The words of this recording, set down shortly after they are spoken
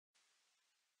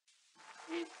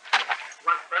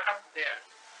there.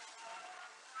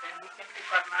 Then he came to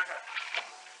Karnataka,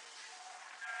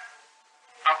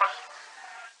 upper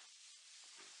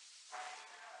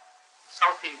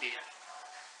South India,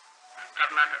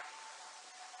 Karnataka,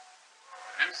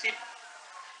 and she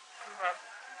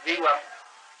grew up.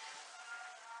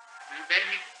 And then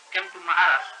he came to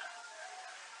Maharashtra,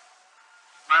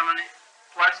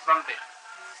 towards Bombay.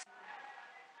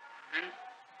 And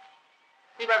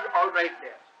he was all right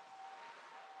there.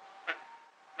 But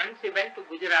when she went to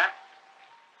Gujarat,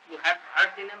 you have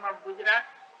heard the name of Gujarat?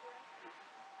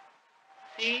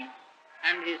 He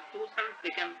and his two sons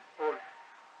became old.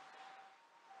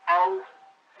 All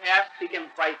hairs became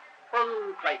white,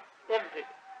 full white, everything.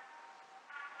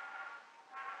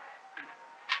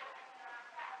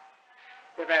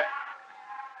 They were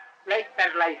like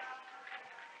paralyzed.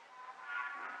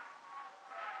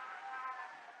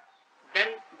 Then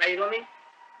by roaming,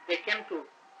 they came to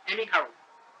anyhow,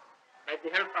 by the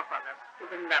help of others, to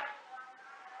Vrindavan.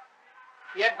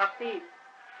 Here Bhakti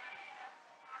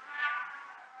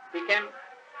became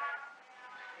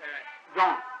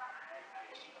gone.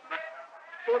 But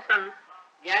two sons,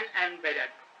 Gyan and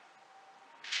Vedad,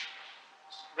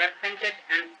 were fainted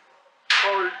and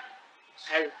cold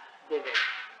as they were.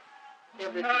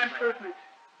 Everything No improvement.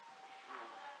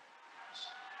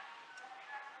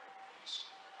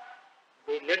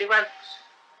 The lady was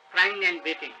crying and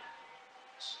weeping.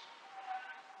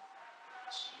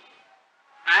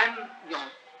 I am young,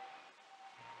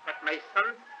 but my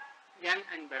sons, Gyan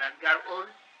and Vedad, they are old,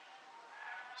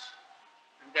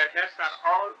 and their hairs are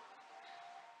all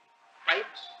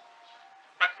white.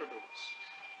 What to do?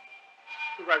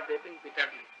 She was weeping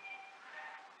bitterly.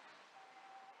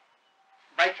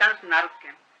 By chance, Narayan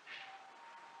came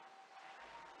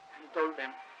and told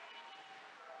them,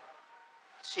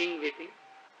 seeing weeping,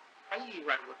 why you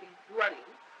are weeping? Who are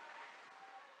you?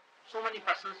 So many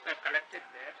persons were collected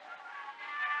there.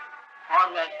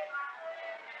 All were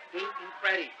doing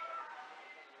inquiry.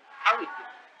 How it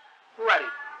is? Who are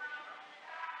you?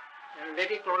 And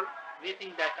lady told,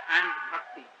 weeping, that I am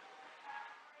Bhakti.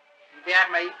 They are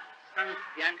my sons,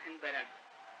 Gyan and Vedad.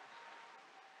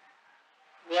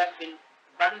 We have been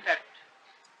burnt at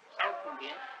South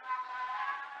India.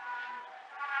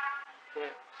 They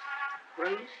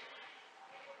going,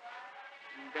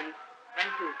 and then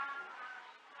went to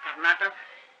Karnataka,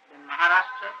 then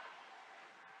Maharashtra,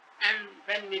 and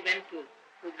when we went to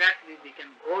Gujarat, we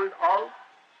became old all,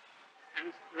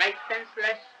 and like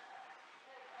senseless,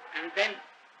 and then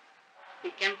he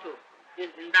came to this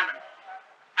Vrindavan.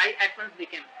 I at once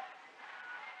became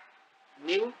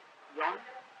new, young,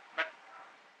 but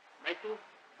my two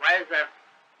boys are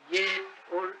yet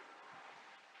old.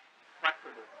 What to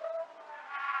do?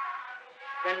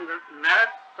 Then Narayan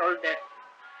told that,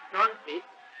 don't weep.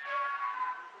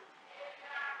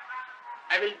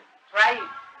 I will try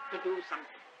to do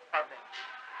something for them.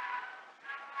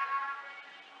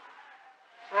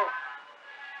 So,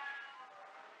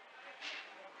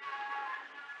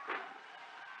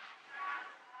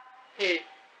 he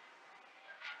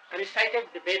recited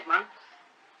the Ved months.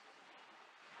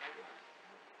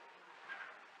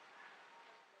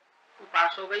 तू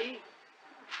पास हो गई?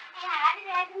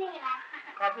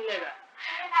 Copy लेगा?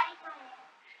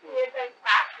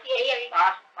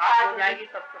 पास हो जाएगी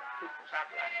तब तक ठीक साथ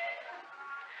लाएगा।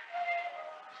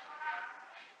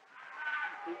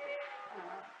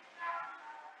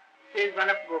 She is one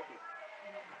of Gopi.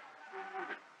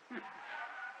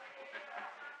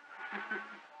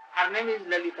 Her name is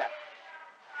Lalita.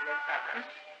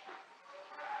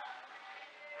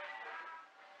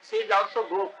 She is also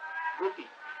Gopi.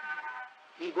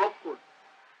 In Gopkul,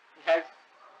 has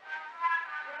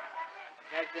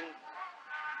been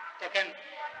taken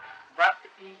birth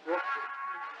in Gopkul.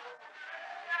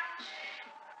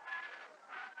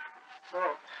 So,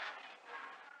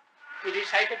 he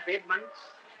recited Ved months,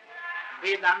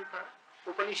 Vedanta,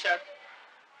 Upanishad,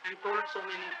 and told so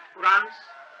many Purans,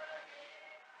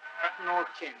 but no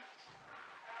change.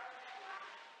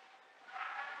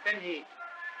 Then he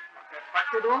said, what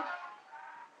to do?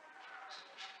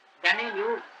 Then he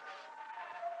knew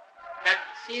that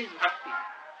she is Bhakti,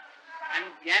 and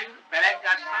Gyan, Vedad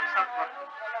are sons of Bhakti.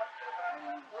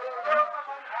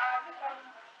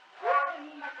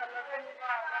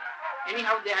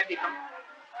 Anyhow, they had become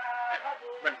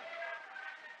one.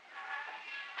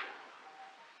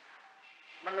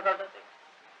 बंद कर देते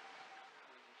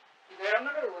गरम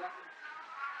ना करो ना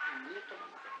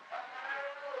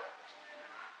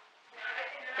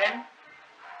then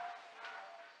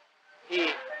he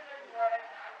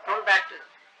told that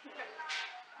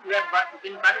you have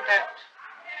been burnt at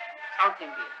South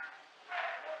India.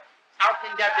 South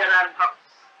India there are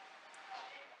bhakts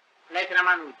like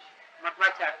Ramanuj,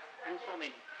 Madhvacharya, and so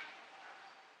many.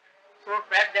 So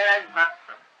where there is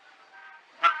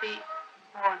bhakti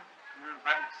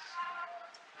burns.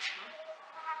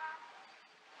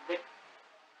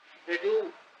 They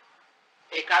do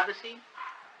Ekadasi,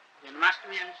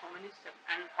 Janmashtami and so many stuff,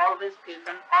 and always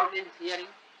kirtan, always hearing.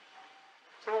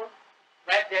 So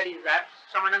where there is that,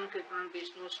 Samanam Kirtanam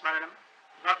Vishnu Smaranam,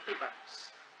 bhakti burns.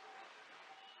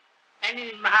 And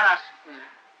in Maharashtra,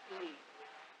 in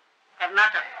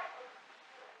Karnataka,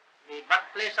 the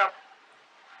birthplace of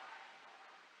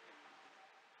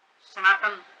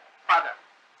Sanatan father,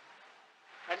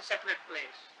 very sacred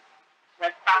place,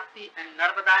 where Tapti and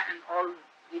Narmada and all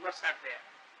rivers are there.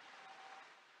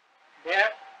 There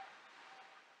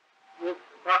you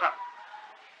brought up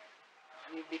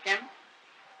and you became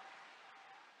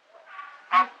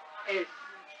of age,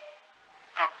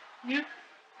 of youth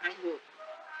and youth.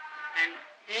 And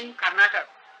in Karnataka,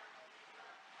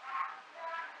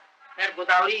 where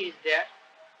Godavari is there,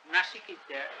 Nashik is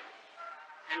there,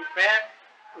 and where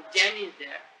Ujjain is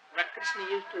there, where Krishna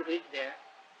used to read there,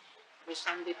 with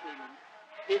Sandip Niman,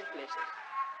 these places,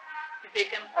 it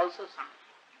became also some.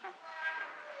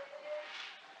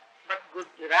 But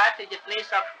Gujarat is a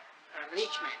place of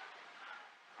rich men.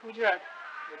 Gujarat.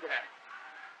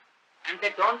 And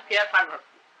they don't care for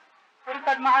bhakti. What is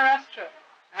that Maharashtra?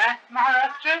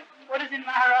 Maharashtra? What is in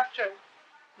Maharashtra?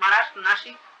 Maharashtra,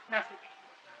 Nashik. Nashik.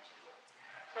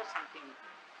 So something.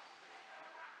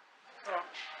 So,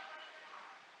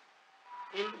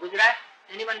 in Gujarat,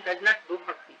 anyone does not do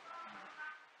bhakti.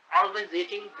 Always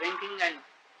eating, drinking and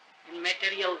in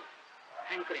material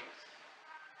hankerings.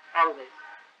 Always.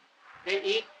 They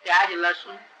eat pyaj,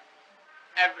 lasun,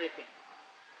 everything.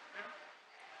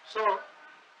 So,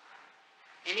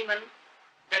 anyone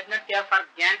does not care for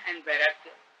Gyan and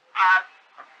Vairagya or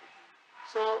bhakti.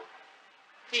 So,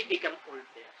 he become old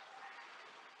there.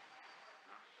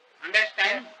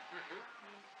 Understand?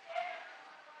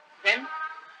 Then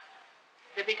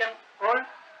they become old.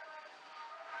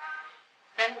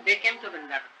 Then they came to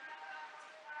Vrindavan.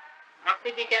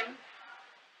 Bhakti became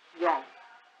young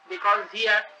because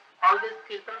here always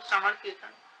kirtan, Saman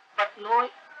kirtan, but no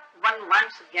one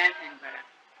wants Gyan and Vairagya.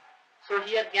 So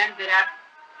here Gyan Vairagya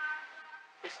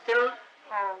is still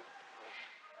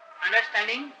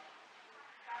understanding,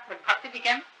 but Bhakti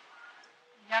became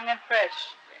young and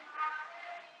fresh.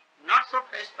 Not so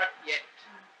fresh, but yet,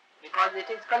 because it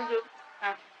is Kali Yuga.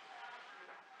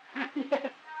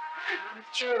 Yes,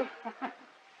 it's true.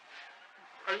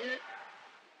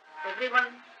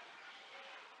 Everyone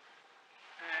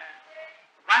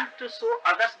wants to show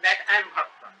others that I am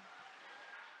Bhakta.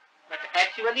 But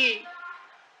actually,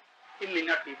 he may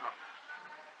not be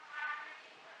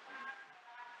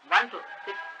Bhakta.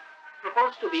 They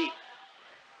propose to be.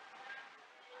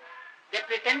 They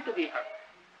pretend to be Bhakta.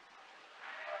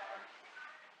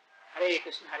 Hare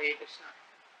Krishna,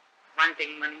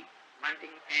 wanting money,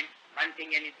 wanting fame,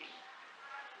 wanting anything.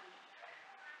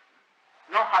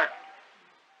 No heart.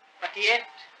 But yet,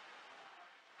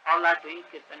 all are doing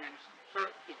kirtan and so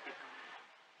it becomes.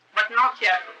 But not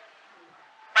cheerful.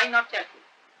 Why not cheerful?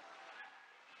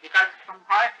 Because from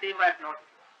heart they were not,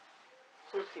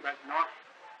 Susi was not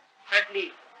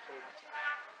friendly so much.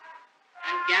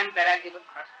 And Gyan Vairagya,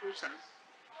 her two sons,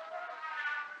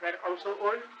 were also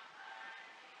old.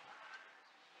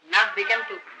 Now they came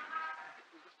to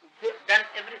done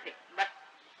everything, but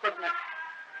could not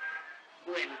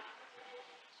do anything.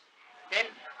 Then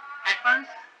at once,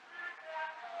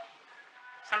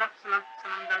 Sanandam,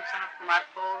 Sanat Kumar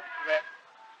were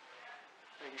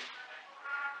present.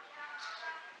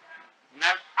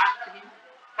 Now asked him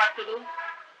what to do.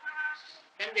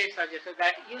 Then they suggested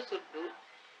that you should do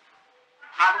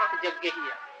Bhagavad Yajna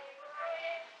here.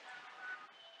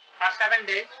 For 7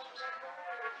 days,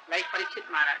 like Parikshit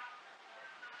Maharaj,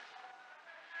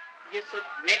 you should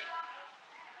make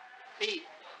 3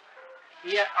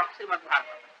 years of Srimad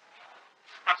Bhagavatam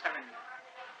for 7 days.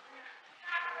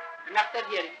 And after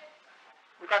hearing,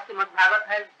 because Srimad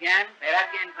Bhagavatam has Gyan,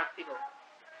 Vairagya and Bhakti both.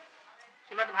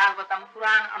 Srimad Bhagavatam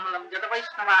Puran Amalam Jada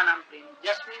Vaishnavanam Prem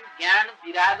Jasmin Gyan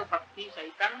Virag Bhakti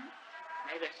Saitan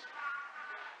Naivesh.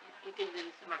 It is in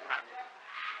Srimad Bhagavatam.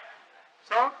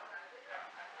 So,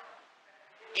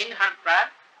 in her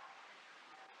prayer,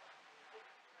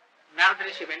 Narada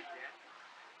Rishi went there.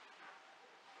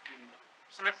 And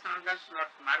Sanat Sanandam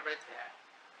Sanat Kumar was there.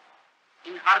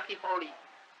 In Har Ki Pauri,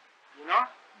 you know?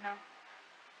 No.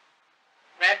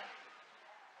 Where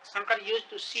Shankar used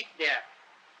to sit there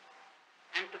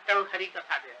and to tell Hari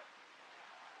Katha there.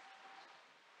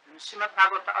 And Srimad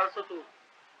Bhagavata also to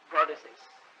goddesses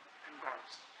and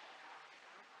gods,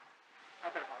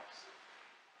 other gods.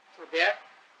 So there,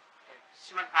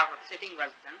 Srimad Bhagavad sitting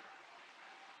was done,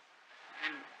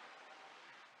 and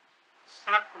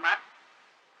Sanat Kumar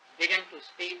began to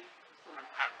speak Srimad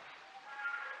Bhagavad.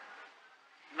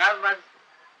 Now was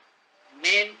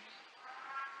main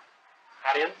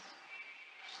audience,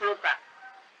 Srota,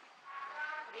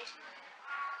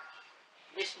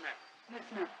 listener.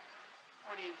 Listener.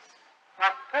 Audience.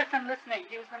 That person listening,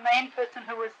 he was the main person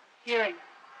who was hearing.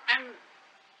 And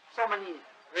so many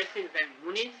rishis and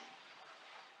munis,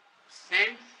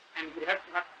 saints and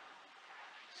grihastha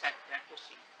sat there to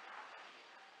see.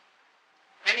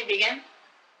 When he began,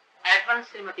 at once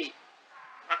Srimati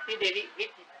Bhakti Devi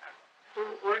with her two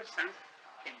old sons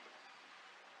came.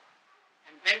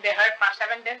 And when they heard for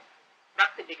 7 days,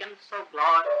 Bhakti became so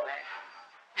glad,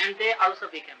 and they also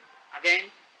became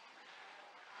again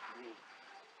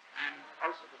and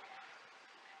also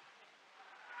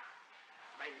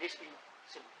by listening to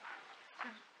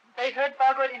Srimad. They heard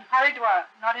Bhagavad in Haridwar,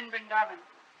 not in Vrindavan.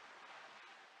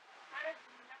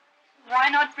 Why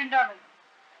not Vrindavan?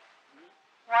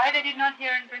 Why they did not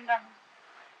hear in Vrindavan?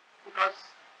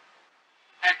 Because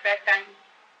at that time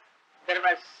there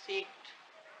was seat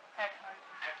At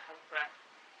Haridwar.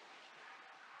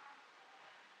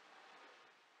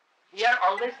 Here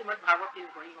always Srimad Bhagavad is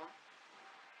going on.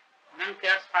 None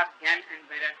cares for Gyan and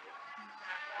Vairagya.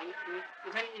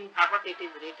 Even in Bhagavad it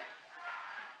is written,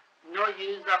 no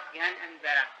use of Gyan and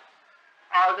Vairagya.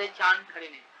 Always chant Hari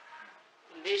name.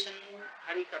 Listen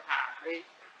Hari Katha, Hari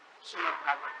Srimad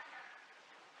Bhagavad.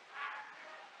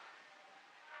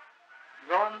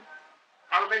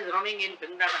 Always roaming in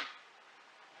Vrindavan,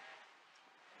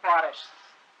 forests,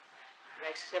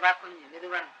 like Sevakunja,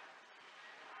 Nidhuvan,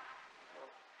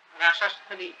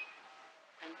 Rasasthali,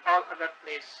 and all other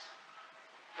places.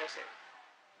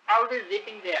 Always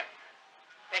living there,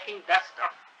 taking dust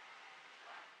of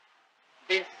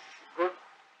these good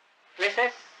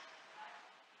places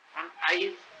on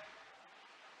eyes,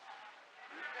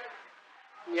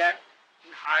 ear,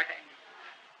 in heart,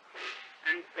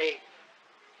 and pray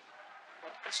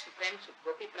that Krishna Prem should,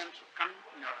 Gopi Prem should come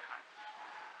in our heart.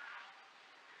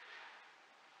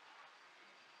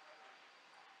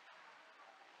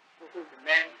 This is the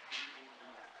man.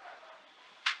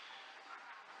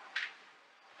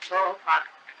 So far,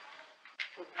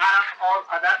 Uddhara of all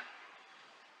other,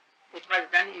 it was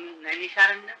done in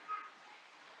Naimisharanya,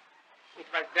 it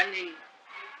was done in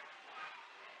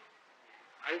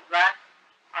Haridwar,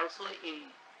 also in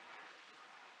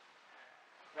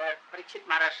where Parikshit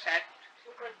Maharaj sat,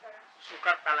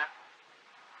 Sukartala.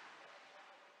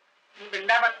 In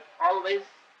Vrindavan, always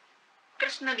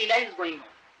Krishna Lila is going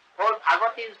on. Whole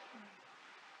Bhagavad is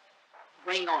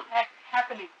going on.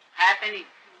 Happening.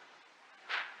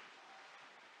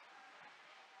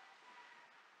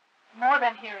 More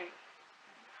than hearing.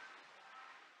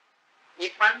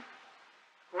 If one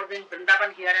goes in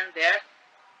Vrindavan here and there,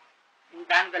 in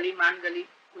Dan Gali, Man Gali,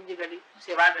 Kunji Gali,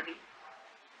 Seva Gali,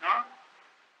 no?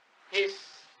 His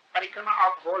parikrama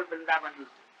of whole Vrindavan is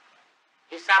done.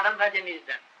 His sadhan bhajan is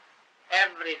done.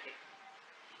 Everything.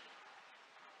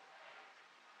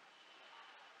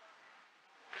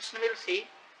 Krishna will see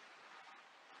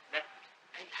that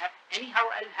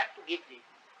I'll have to give thee,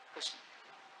 Krishna.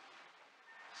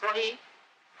 So he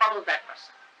follows that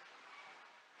person.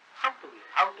 How to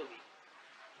be?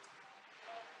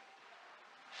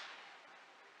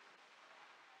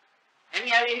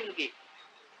 Anyhow he will give.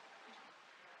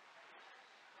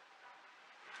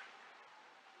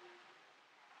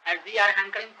 As we are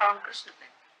hankering from Krishna,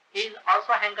 he is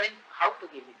also hankering how to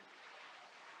give it.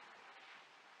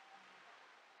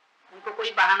 उनको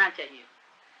कोई बहाना चाहिए,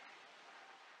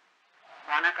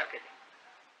 बहाना करके दे.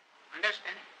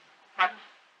 Understand? But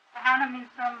Bahana means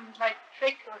some like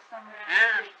trick or some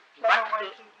but way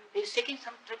to he is seeking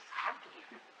some tricks how to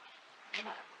give.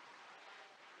 Anyhow.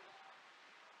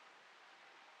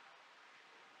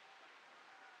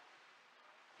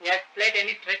 He has played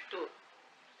any trick to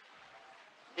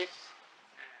this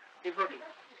devotee.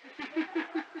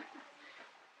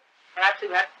 Perhaps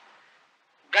you have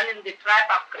gone in the trap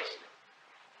of Krishna.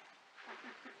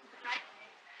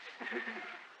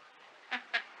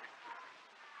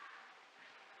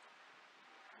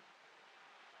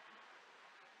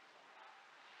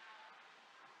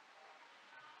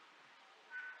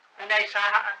 And I saw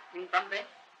her in Bombay.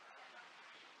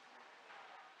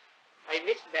 I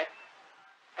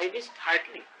wished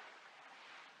heartily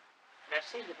that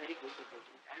she is a very good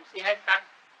devotee and she has got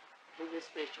to be a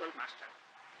spiritual master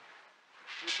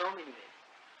in so many ways.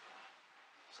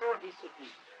 So he should be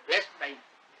blessed by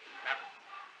love.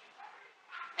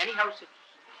 Anyhow she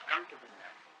should come to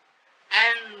Vrindavan.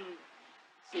 And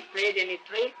she played any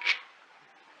trick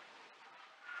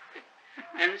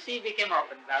And she became a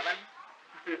Vrindavan,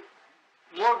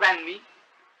 more than me.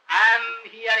 I am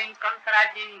here in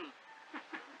Kansaraj in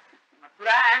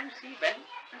Mathura, and she went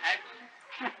at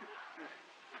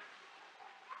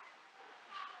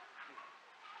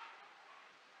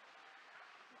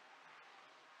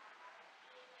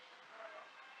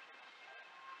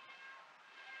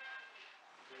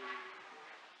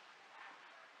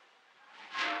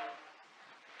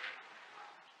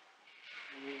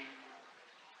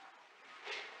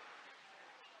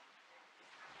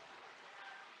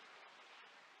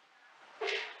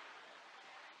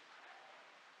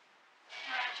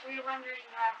We were wondering,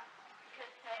 because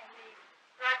in the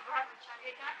Bhagavad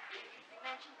Chandrika, you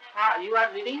mentioned that. You are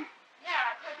reading? Yeah,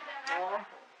 I took it out. Oh.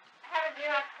 I have a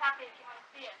Xerox copy if you want to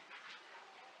see it.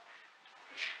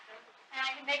 And I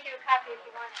can make you a copy if you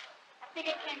want it. I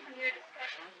think it came from your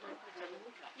discussion.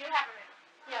 You have it.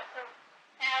 Yeah, so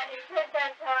it says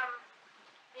that the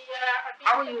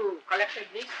How you collected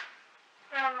this?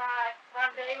 from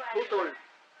one day when Who told?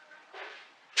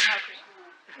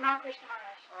 Krishna Maharaj.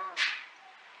 Oh.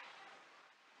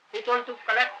 Who told to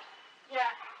collect?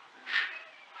 Yeah.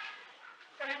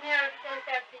 So in there it says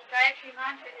that the Gayatri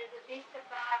mantra is a beast of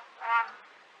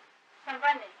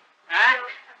Sambandhi. Huh?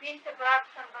 So a beast of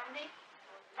Sambandhi.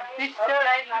 Abhishta.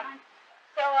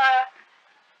 So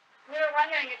we were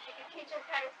wondering if you could teach us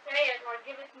how to say it or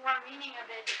give us more meaning of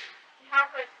it to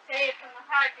help us say it from the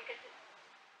heart, because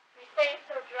we say it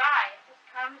so dry. It just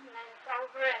comes and then it's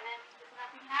over and then there's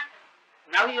nothing happens.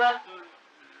 Now you are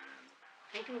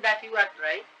thinking that you are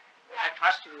right. Yeah. At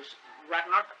first you are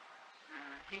not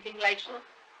thinking like so. No,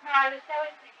 I was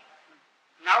always thinking.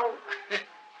 Now,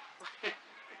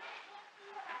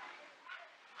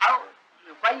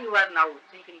 why you are now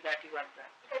thinking that you are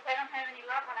right? Because I don't have any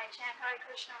love when I chant Hare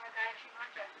Krishna or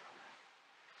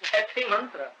Gayatri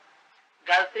mantra.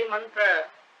 Gayatri mantra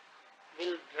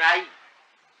will dry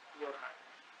your heart.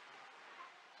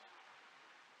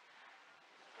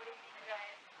 What do you mean dry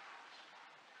it?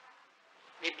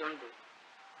 It don't do.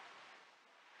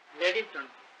 Ladies don't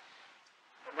do.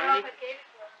 The Only, Prabhupada gave it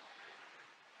to us.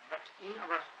 but in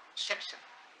our section,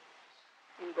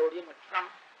 in Gaudiya Math, from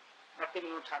Bhakti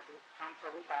Vinod Thakur, from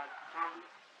Prabhupada, from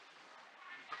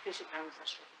Bhakti Siddhanta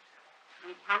Saraswati,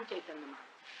 and from Chaitanya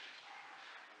Mahaprabhu,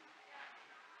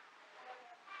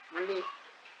 only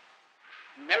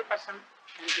male person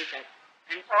can do that,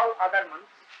 and all other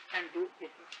monks can do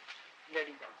it,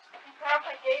 ladies also. And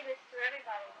Prabhupada gave this to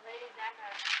everybody, ladies and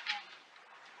men.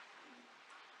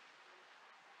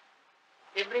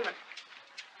 Every month.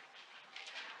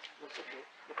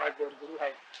 Because their Guru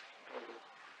has told you.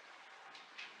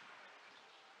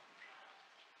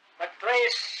 But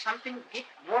trace something, give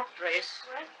more trace,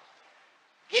 What?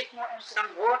 give more, some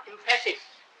more emphasis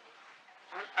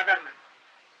on other men.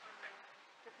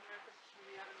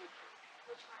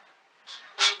 Which one?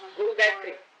 Guru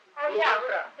Gayatri. Oh Guru yeah,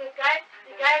 Mantra. the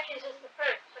Gayatri is just the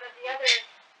first, but the others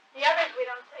we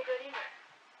don't say good either.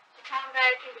 Chikam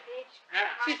Gayatri, the beach.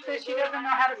 She says she doesn't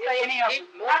know how to say any of them.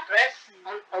 Give more stress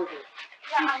on all this.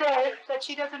 She says that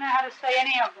she doesn't know how to say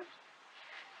any of them.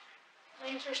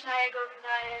 Lim Krishnaya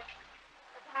Govindaya,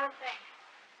 the whole thing.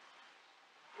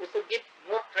 We should give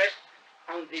more stress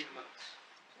on these months.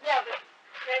 Yeah, but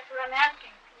that's what I'm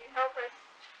asking. Can you help us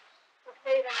to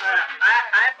say them?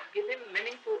 I have given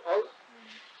meaning to all.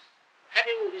 Have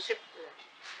you received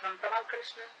from Tamal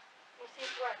Krishna You see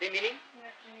what? the meaning?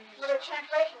 Well, the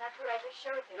translation, that's what I just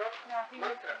showed you.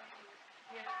 Mantra.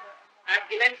 I have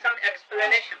given some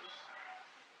explanations.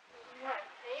 What?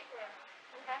 Tape or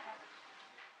what happened?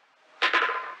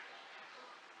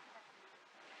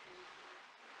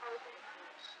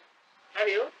 Have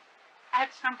you? I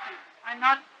had something. I'm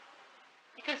not,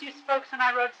 because you spoke and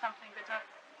I wrote something, but not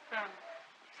I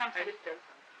something. will tell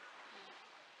something.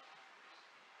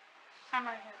 Some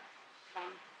I had.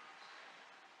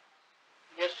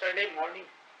 Yesterday morning, I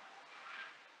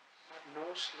had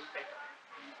no sleep at all.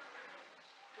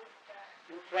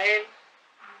 In train,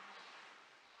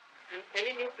 in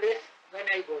any new place when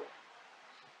I go,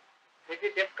 it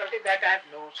is difficulty that I have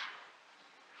no sleep.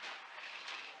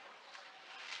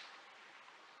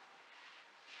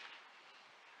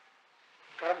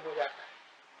 गर्म हो जाता है.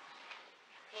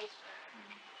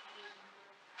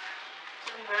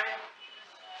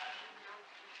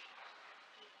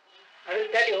 I will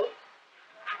tell you,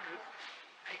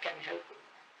 I can help you.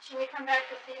 Should we come back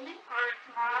this evening or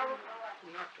tomorrow? Or what?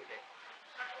 Not today.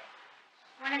 Okay.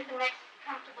 When is the next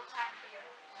comfortable time for you?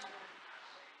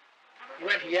 You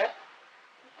are here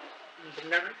in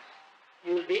Vrindavan.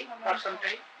 You will be for some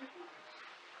time.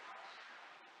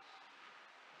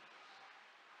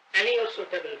 Any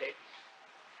suitable date.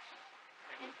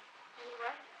 In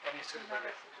any suitable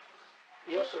day.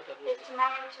 Your suitable Is day.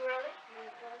 tomorrow too early?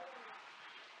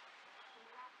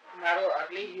 Tomorrow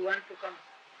early you want to come?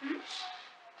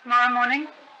 Tomorrow morning?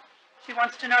 She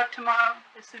wants to know if tomorrow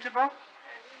is suitable.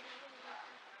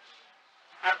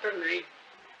 After 9. After 9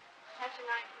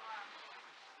 tomorrow.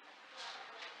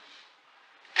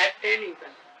 At 10 you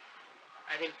can.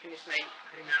 I will finish my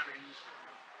Harinam.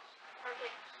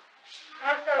 Okay.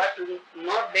 Also, But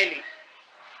not daily.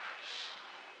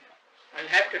 I'll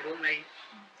have to do my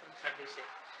some services.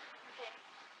 okay.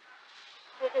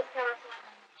 So just tell us when.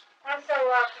 Also,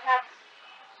 perhaps,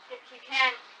 if you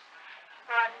can,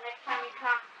 the next time you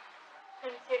come,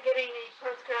 since you're giving the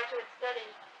postgraduate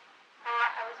studies,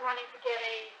 I was wanting to get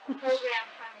a program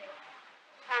from you,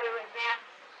 how to advance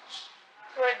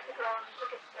towards the goal in the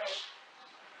quickest way.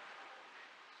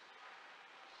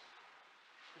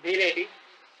 Be ready.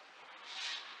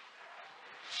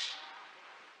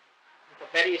 With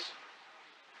a very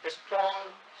strong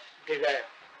desire.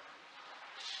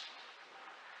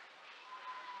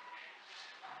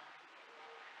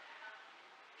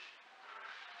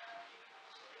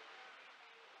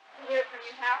 To hear from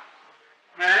you how?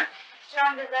 Huh?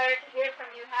 Strong desire to hear from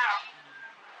you how?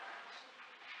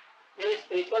 Your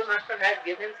spiritual master has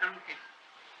given something.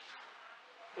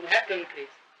 You have to increase.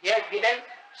 He has given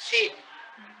seed.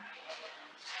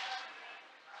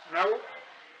 Now,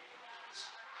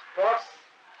 cross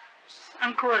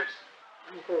Ankur.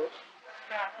 and go.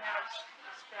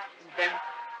 Then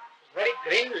very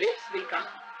green leaves will come.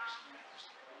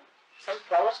 Some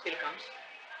flowers will come.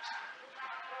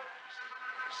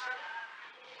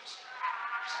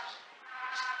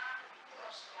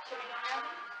 Should we go now?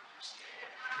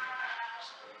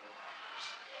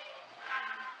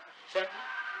 Then,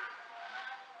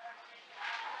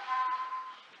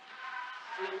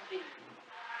 and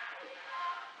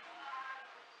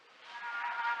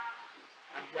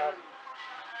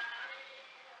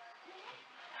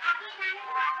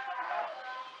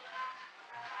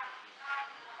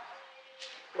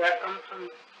we have come from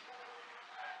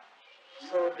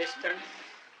so distant,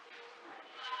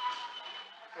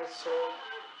 so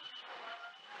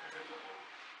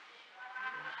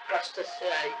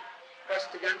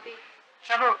कष्ट जानती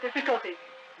Trouble, difficulty.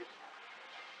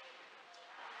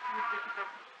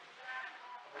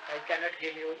 but I cannot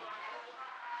give you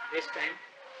this time.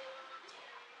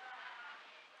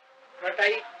 But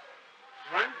I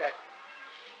want that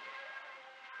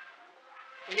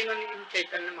anyone in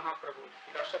Chaitanya Mahaprabhu's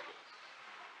philosophy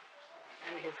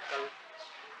and his cult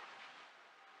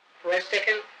who has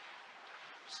taken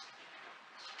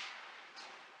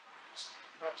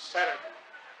Saran,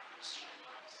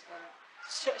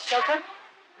 Shelter?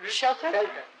 Shelter?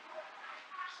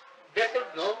 They should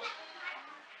know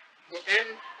the aim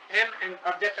and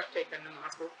object of Chaitanya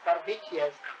Mahaprabhu for which he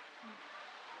has come.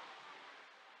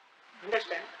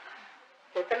 Understand?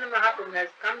 Chaitanya Mahaprabhu has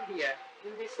come here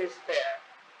in this sphere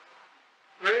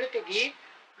only to give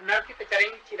Anarthita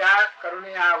Charing Chirat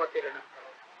Karunaya Avatirana.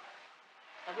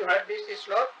 Have you heard this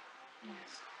slok?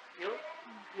 Yes. You?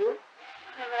 No,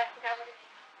 but I forgot what it is.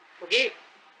 To give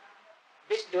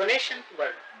this donation to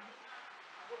world.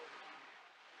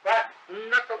 What?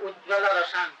 Unnata Ujjvala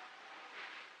Rasan.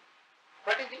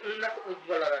 What is the Unnata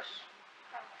Ujjvala Ras?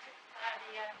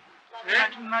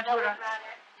 Madhura.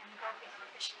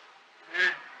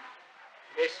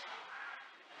 This.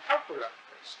 How to love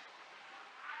Krishna?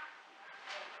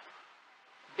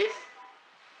 This.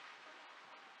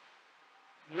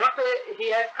 Not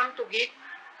he has come to give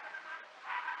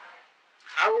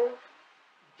how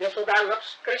Yashoda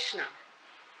loves Krishna.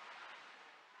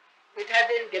 It has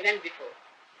been given before.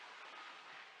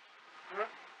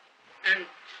 And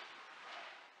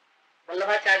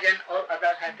Vallabhacharya and all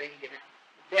others have been given.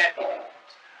 They are given.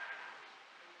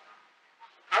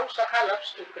 How Sakha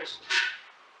loves to Krishna.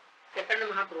 Chaitanya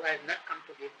Mahaprabhu has not come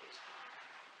to give this.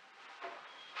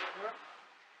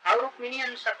 How Rukmini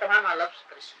and Satyabhama loves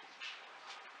Krishna.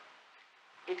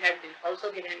 It has been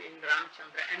also given in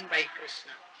Ramchandra and by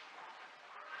Krishna.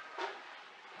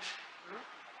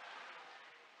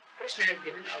 Krishna has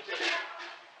given also.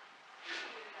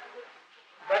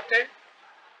 But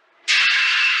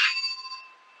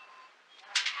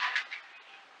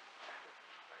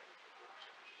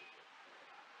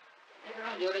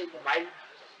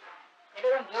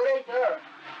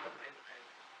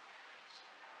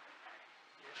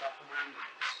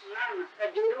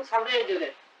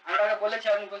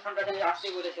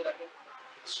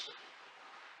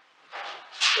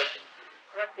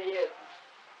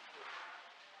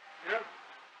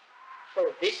so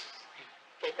this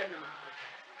Chaitanya Mahaprabhu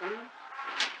come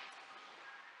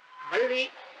only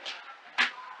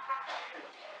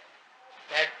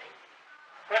that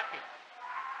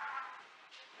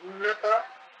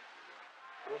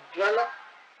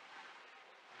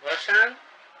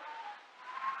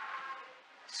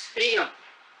Sriyam.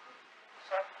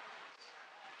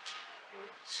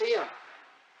 Sriyam.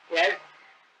 He has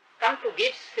come to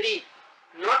give Sri,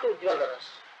 not Ujjvala.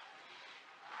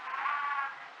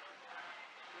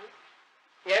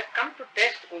 He has come to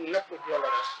test Unnat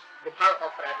Ujjvala, the power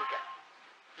of Radhika.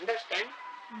 Understand?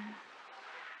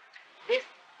 This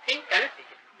thing cannot be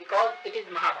given because it is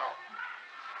Mahabhava.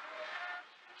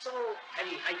 So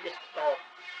I just thought,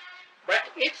 but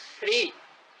if Sri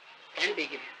can be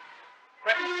given.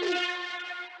 What is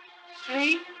Sri?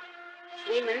 Sri?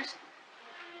 Sri means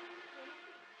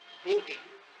beauty.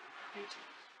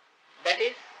 That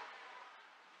is,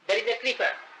 there is a creeper.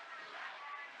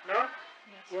 No?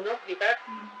 Yes. You know creeper?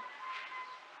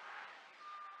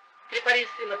 Creeper is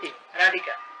Srimati,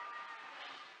 Radhika.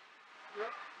 No?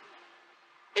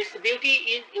 Its beauty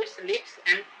is its lips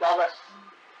and flowers.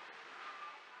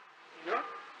 You know?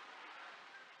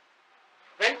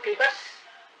 When creepers,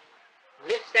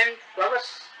 lips and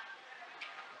flowers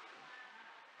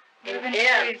in Move in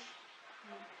air, the breeze.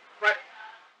 what?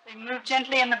 They move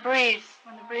gently in the breeze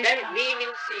when the breeze Then comes. we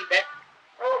will see that,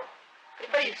 oh,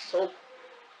 creeper is so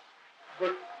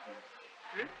good.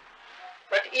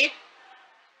 But if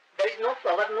there is no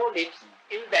flower, no lips,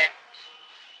 in that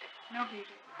No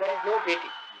beauty. there is no beauty.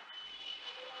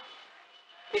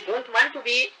 We don't want to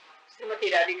be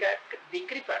Srimati Radhika, the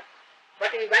creeper,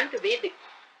 but we want to be the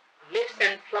lips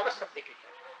and flowers of the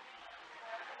creeper.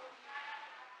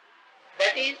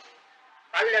 That is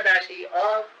Palladashi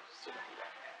of Srimati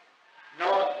Radhika,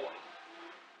 not one.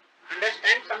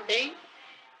 Understand something?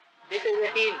 This is a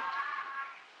hint.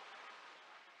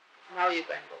 Now you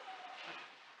can go.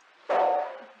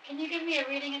 Can you give me a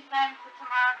reading assignment for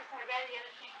tomorrow? Because I read the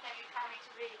other things that you told me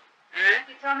to read.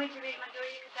 You told me to read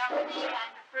Madhurya Kadambini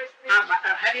and the first three.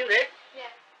 Have you read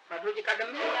Yes. Madhurya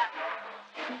Kadambini?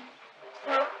 Yeah.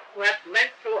 So, we have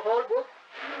went through a whole book.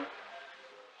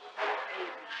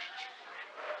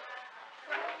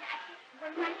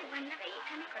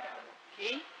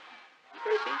 See?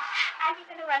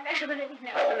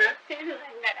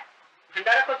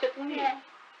 भंडारा करছো তুমি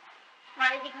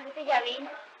মায়ের ঘরেতে যাবেই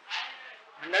না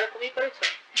भंडारा তুমি করেছো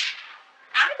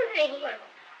আমি তো ready করবো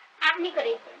আপনি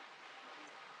করেই করুন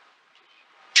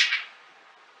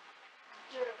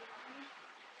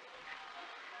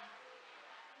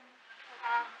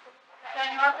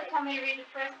Can you also tell me to read the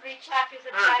first 3 chapters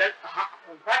of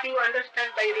what you understand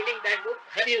by reading that book?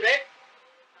 Have you read?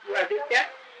 You are this there?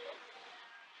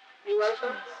 You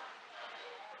also?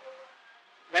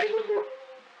 Very good book.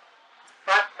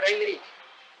 For primary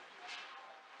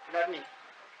learning.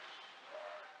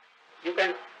 You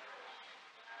can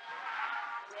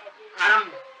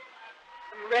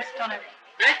Rest on it.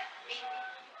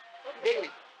 Begin.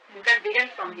 You can begin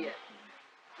from here.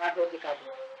 Madhurya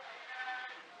Kadambini.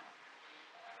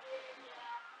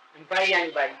 By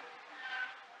and by.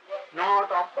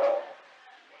 Not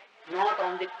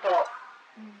on the top,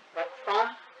 but from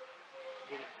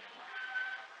the.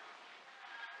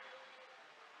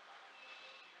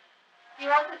 You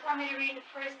also told me to read the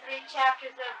first 3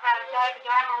 chapters of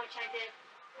Dharma, which I did.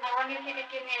 And I wonder if you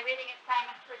could give me a reading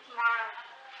assignment for tomorrow.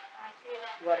 I see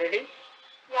that. You are ready?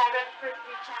 Yeah, I read the first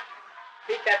 3 chapters.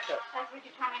 3 chapters. That's what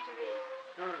you told me to read.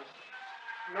 No.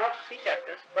 Not 3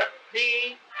 chapters, but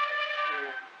 3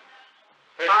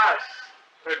 parts.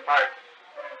 Third part.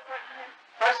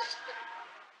 First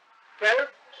 12,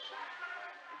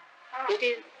 it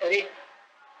is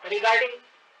regarding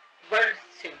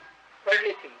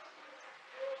worldly things.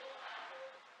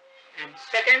 And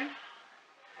second,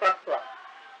 Tattva,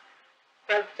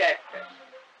 12th chapter.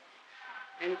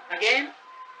 And again,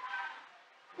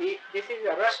 this is the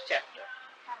rush chapter.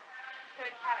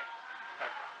 Third part.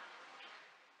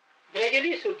 Gradually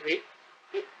you should read.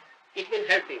 It will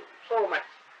help you so much.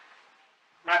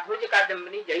 Madhurya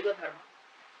Kadambini, Jaiva Dharma.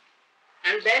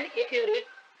 And then if you read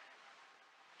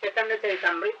Chaitanya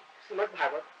Charitamrita, Srimad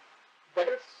Bhagavad, that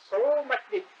is so much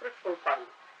fruitful for you.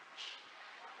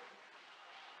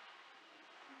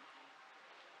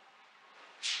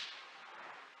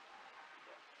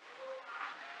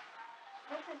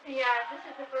 This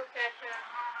is the book that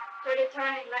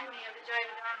Tony lent me of the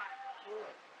Jaiva Dharma.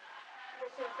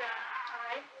 This is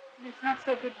alright. It's not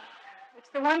so good. It's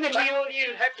the one that But we all it will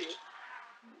use. help you.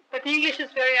 But the English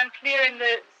is very unclear in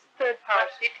the third part.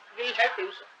 But it will help you.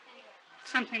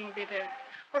 Something will be there.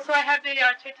 Also, I have the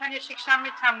Chaitanya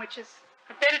Shikshamritam, which is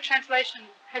a better translation,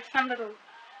 has some little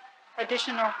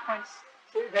additional points.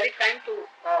 She is very kind to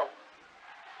all.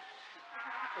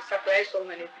 To supply so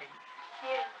many things.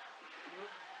 Yeah.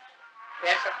 They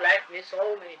have supplied me so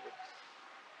many books.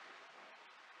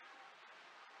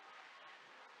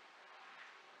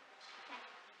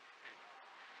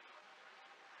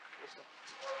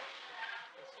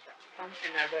 Come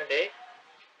another day,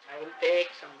 I will take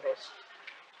some rest.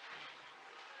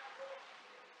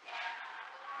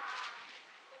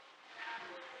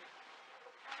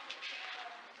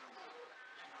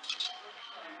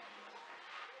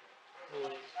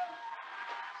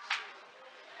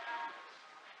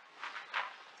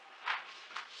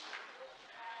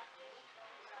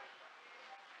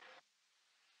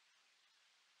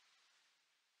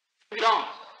 Wrong.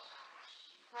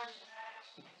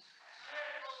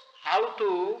 How to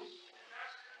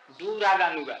do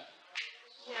Raganuga?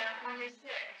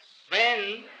 When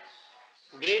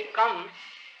greed comes,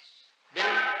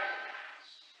 then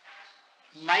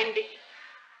mind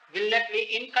will not be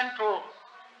in control.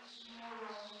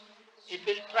 It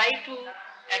will try to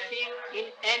achieve in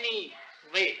any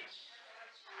way,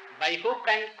 by hook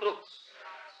and crook.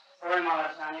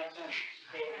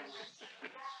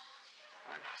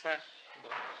 अच्छा,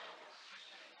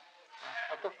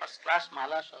 अब तो first class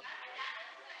माला सब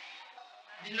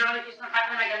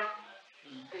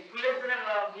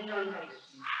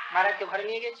महाराज के घर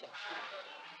নিয়ে গেছে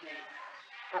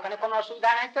ওখানে কোনো অসুবিধা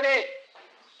নাই তো রে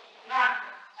না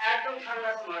একদম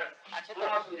ঠান্ডা সময় আচ্ছা তো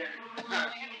অসুবিধা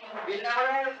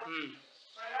নেই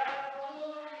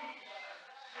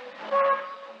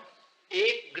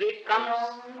एक greed comes,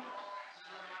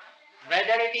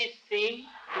 whether it is seen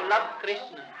to love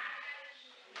Krishna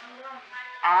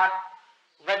or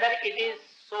whether it is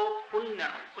so punya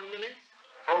means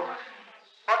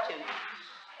fortune,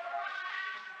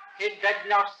 it does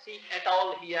not see at all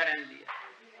here and there.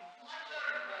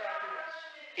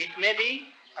 It may be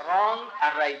wrong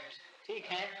or right. ठीक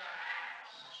है?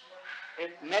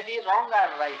 It may be wrong or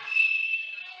right.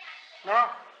 No,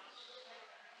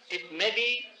 it may be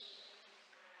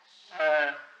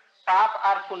pap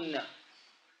or punya,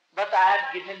 but I have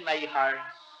given my heart.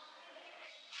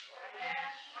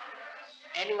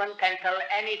 Anyone can tell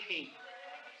anything,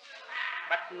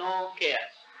 but no care.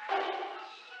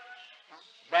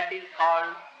 That is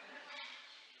called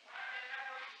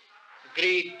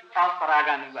greed of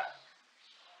Raganuga.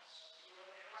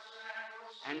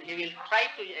 And he will try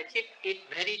to achieve it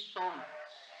very soon,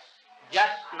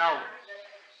 just now.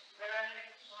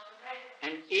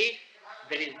 And if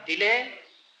there is delay,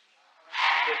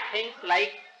 things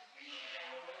like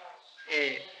a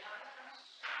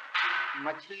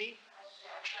machli,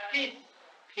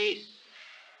 fish,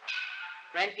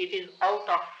 when it is out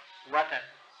of water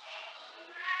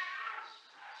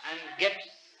and gets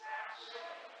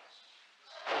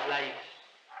life,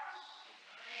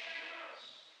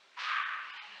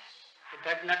 it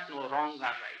does not know wrong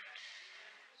or right.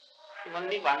 He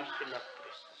only wants to love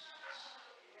Krishna.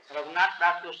 Raghunath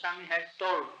Das Goswami has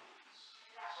told,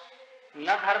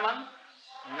 na dharman,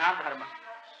 na dharman,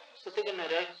 sutika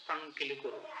nirastam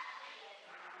kilikuru.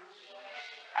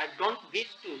 I don't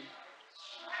wish to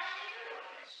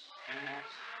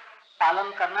palan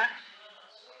karna,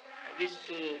 I wish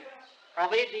to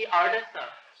obey the orders of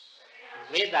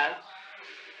Vedas.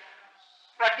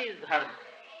 What is dharma?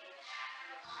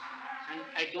 And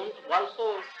I don't also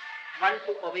want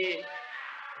to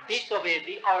disobey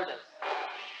the orders.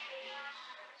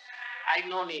 I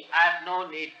have no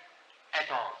need at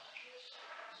all.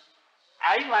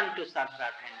 I want to serve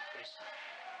Radha and Krishna,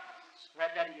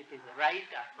 whether it is right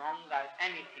or wrong or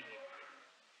anything.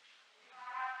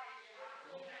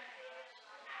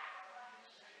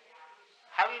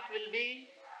 How it will be?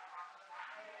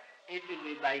 It will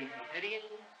be by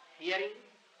hearing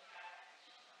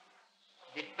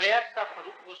the prayers of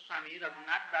Rupa Goswami,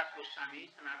 Raghunath Das Goswami,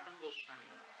 Sanatana Goswami,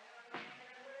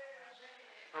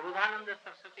 Prabodhananda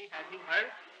Saraswati. Have you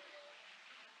heard?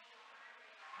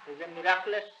 He is a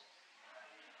miraculous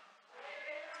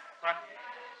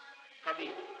Kavi,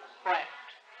 poet,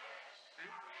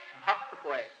 Bhakt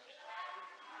poet.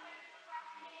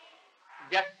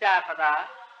 Jasya pada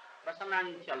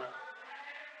vasananchalam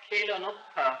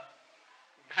खेलनोत्थ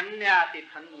धन्याति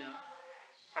धन्य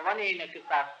पवनेन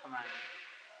कृतार्थमानि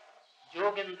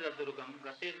जोगेन्द्र दुर्गम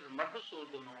गतिर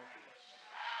मधुसूदनो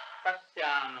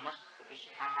तस्या नमस्त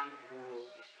विश्वान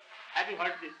भूति. Have you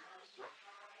heard this?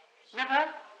 Never?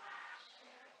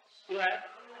 You have?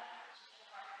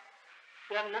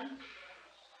 You have none?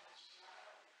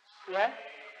 You have?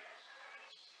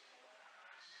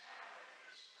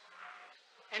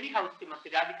 Anyhow, Srimati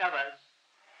Radhika was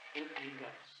in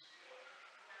anger.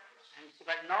 And she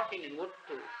was not in a mood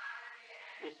to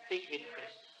speak with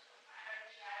Krishna.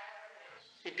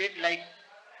 She did like,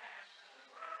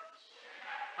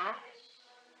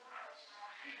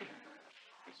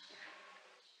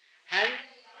 hands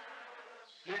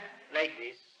like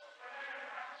this.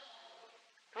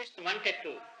 Krishna wanted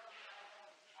to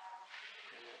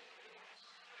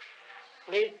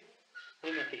please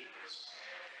Srimati.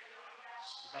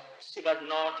 But she was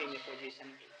not in a position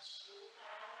to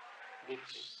give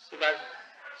please. She was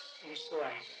in so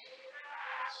angry.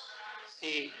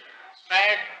 She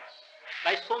tried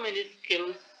by so many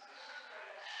skills.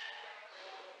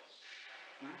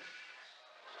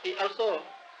 She also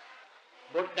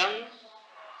brought down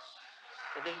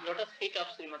the lotus feet of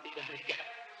Srimati Radhika.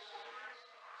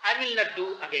 I will not do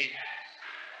again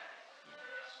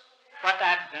what I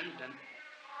have done,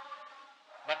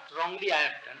 but wrongly I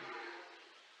have done.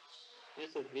 You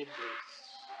should be pleased.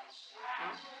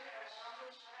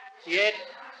 Yet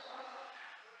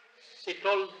she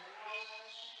told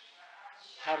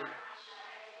her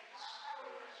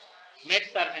maid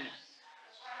servants,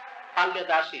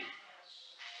 Palyadashi,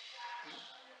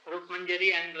 Rupmanjari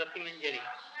and Ratimanjari,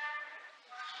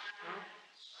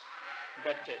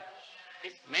 that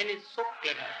this man is so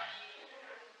clever.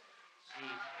 He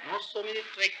knows so many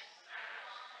tricks.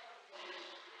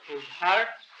 His heart,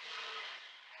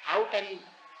 out and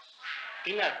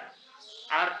inner,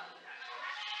 are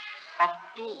of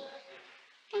two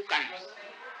kinds.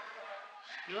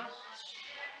 You know?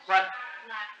 What?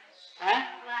 Huh?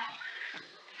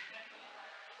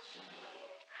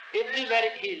 Everywhere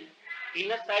his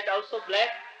inner side also black,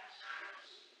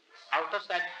 outer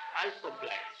side also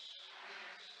black.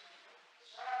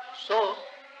 So,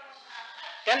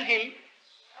 tell him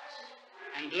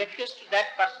and request that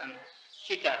person,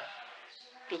 cheater,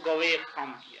 to go away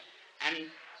from here. And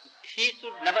he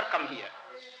should never come here.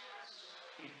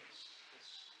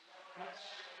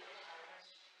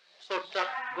 So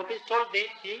Gopis told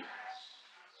him,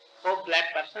 oh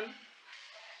black person,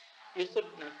 you should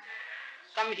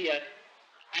come here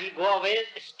and go away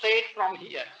straight from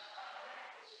here.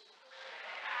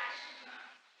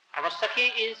 Our Sakhi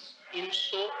is in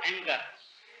so anger.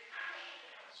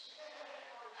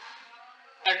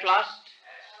 At last,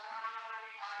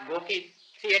 Gopis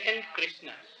threatened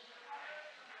Krishna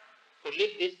to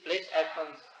leave this place at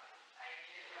once.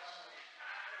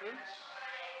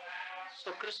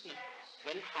 So Krishna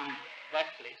went from that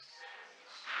place.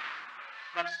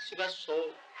 But she was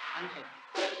so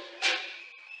unhappy.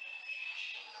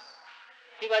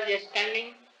 He was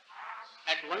standing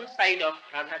at one side of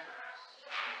Radha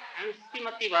and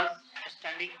Srimati was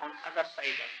standing on other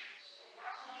side of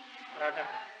Radha.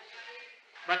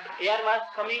 But air was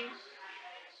coming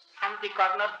from the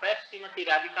corner where Srimati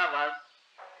Radhika was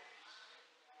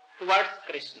towards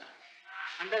Krishna.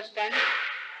 Understand?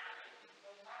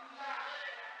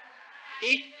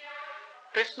 If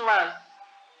Krishna was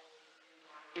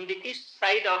in the east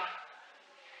side of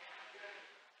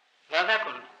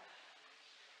Radhakund,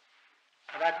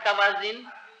 Radhika was in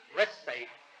west side,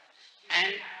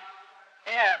 and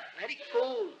air very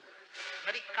cool,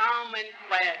 very calm and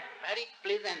quiet, very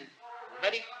pleasant,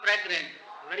 very fragrant,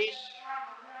 very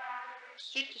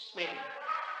sweet smelling.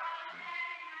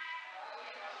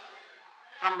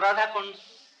 From Radhakund's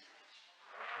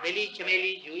Beli,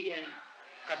 Chameli, Jui and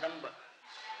Kadamba.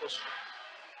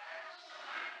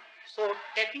 So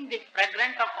taking the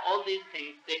fragrance of all these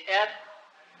things, the air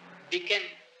became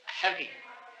heavy.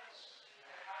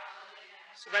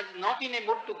 She was not in a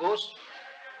mood to go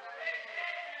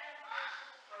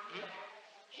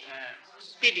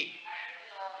speedy.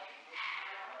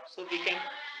 So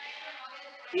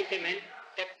if a man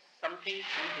takes something in his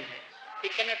hand, he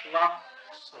cannot walk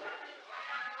slowly.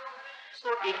 So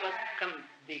it was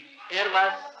the air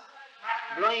was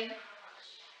blowing,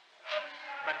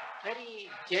 but very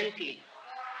gently.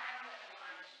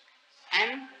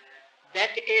 And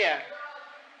that air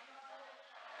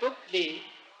took the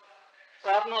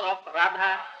corner of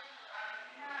Radha,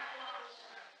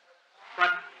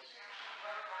 but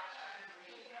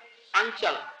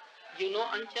Anchal. You know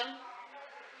Anchal?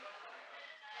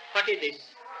 What is this?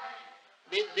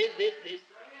 This.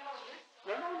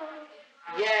 No.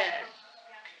 Yes.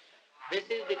 This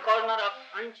is the corner of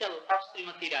Anchal of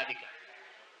Srimati Radhika.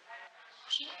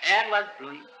 Air was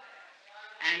blowing,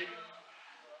 and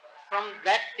from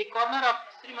that the corner of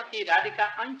Srimati Radhika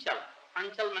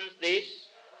Anchal means this.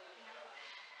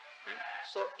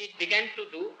 So it began to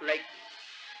do like this.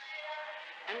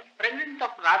 And fragrance of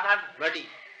Radha's body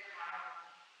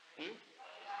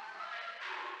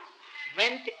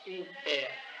went in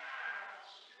air.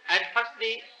 At first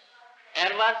the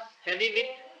air was heavy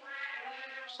with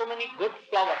so many good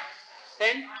flowers,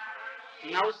 scent.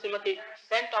 Now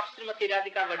scent of Srimati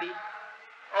Radhika body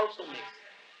also mixed.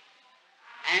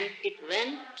 And it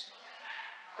went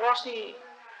crossing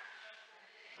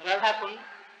Radhakund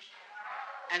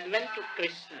and went to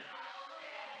Krishna.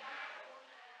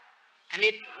 And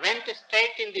it went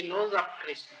straight in the nose of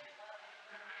Krishna.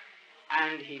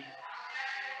 And he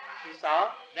he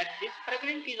saw that this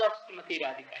fragrance is of Srimati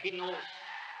Radhika. He knows,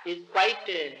 he is quite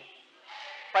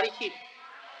parishit,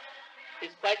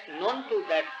 is quite known to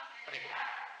that fragrance.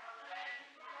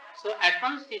 So at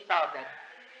once he saw that,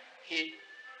 he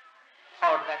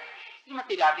thought that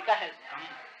Srimati Radhika has come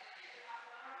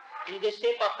in the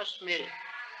shape of a smell,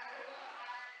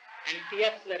 and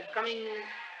tears were coming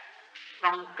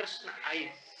from Krishna's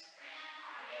eyes.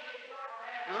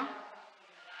 No?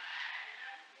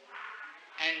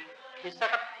 And he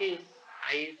shut up his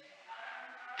eyes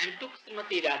and took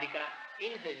Srimati Radhika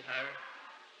in his heart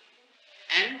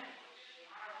and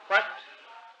what?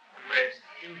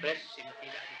 Embraced Srimati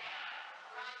Radhika.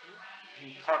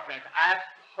 He thought that I have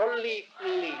wholly,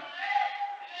 fully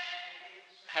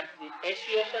have the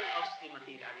association of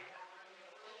Srimati Radhika.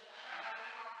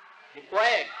 The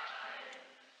poet,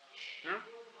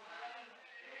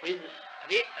 who is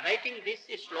writing this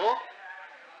sloka,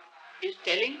 is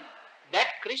telling that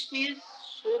Krishna is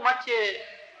so much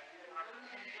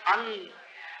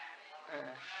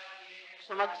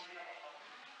so much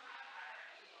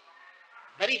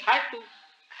very hard to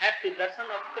have the darshan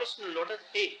of Krishna lotus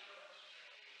feet.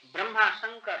 Brahma,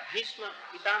 Shankar, Bhishma,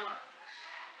 Pitama,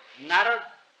 Narad,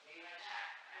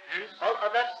 and all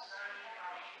others,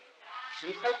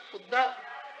 himself Buddha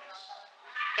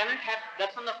cannot have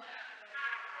darshan of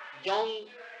John,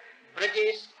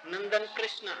 Brajesh, Nandan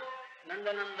Krishna,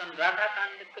 Nandanandan,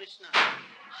 Radhakant Krishna.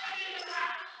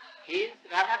 He is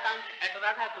Radhakant at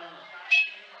Radhakund,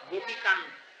 Gopikant,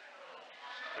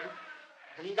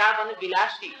 Vrindavan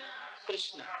Vilasi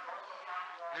Krishna.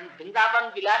 And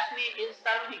Vrindavan Vilasini is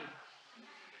serving.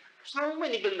 So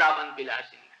many Vrindavan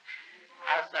Vilasini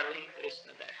are serving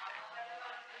Krishna that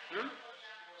time.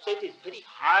 So it is very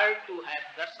hard to have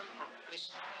darshan of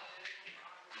Krishna.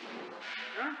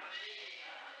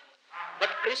 But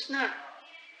Krishna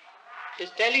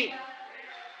is telling,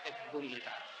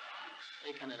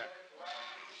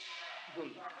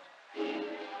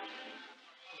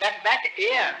 that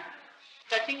air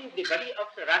touching the body of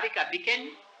Radhika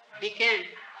became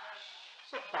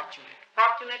so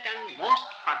fortunate and most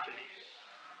fortunate.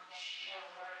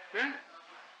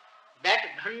 That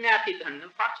dhanyati dhanya,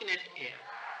 fortunate air.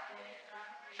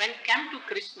 When came to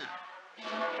Krishna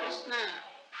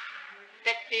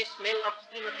take the smell of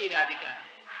Srimati Radhika.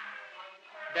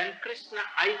 Then Krishna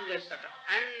eyes were shut up.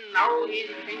 And now he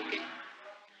is thinking,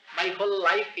 my whole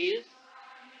life is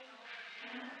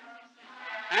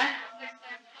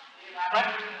what?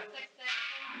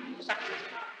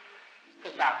 Successful.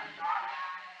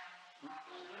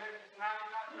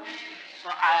 So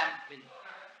I have been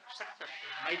successful.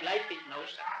 My life is now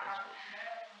successful.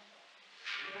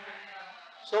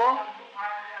 So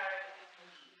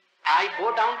I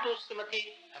go down to Srimati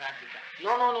Radhika.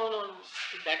 No.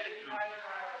 That no.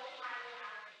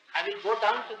 I will go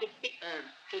down to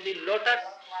the lotus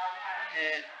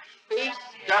face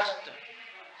dust.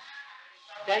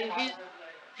 Then he is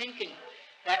thinking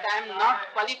that I am not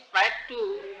qualified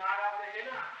to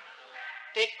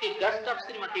take the dust of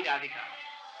Srimati Radhika.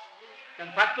 Then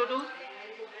what to do?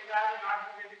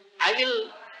 I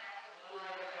will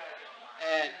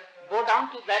go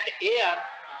down to that air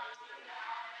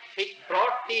which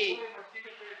brought the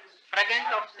fragrance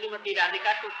of Srimati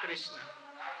Radhika to Krishna.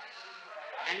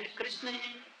 And Krishna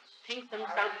thinks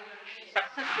himself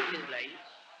successful in his life.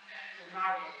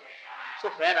 So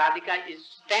where Radhika is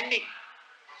standing,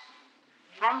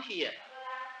 from here,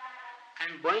 I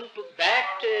am going to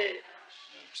that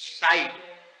side,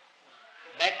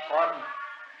 that corner,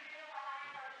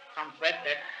 from where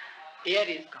that air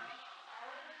is coming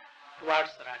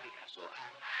towards Radhika. So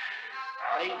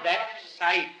I am going that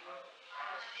side,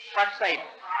 first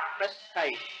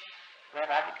side, where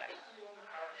Radhika is.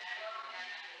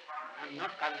 I am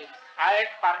not qualified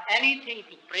for anything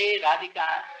to pray Radhika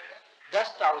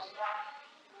just also.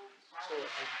 So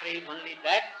I pray only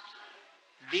that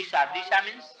disha. Disha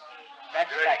means that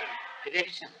side,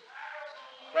 direction,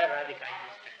 where Radhika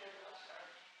is standing.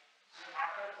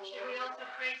 Should we also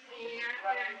pray to the air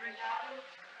here in Vrindavan?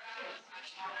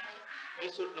 You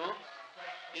should know.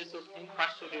 You should think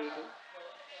what should you do.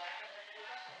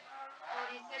 Well,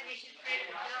 he said we should pray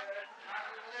to the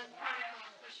dust particles,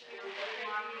 so should we also pray to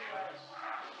the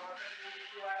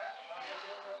air?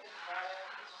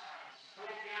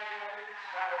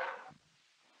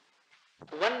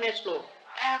 One sloka,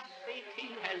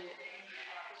 everything has,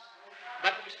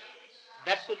 but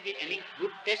that should be any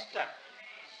good tester.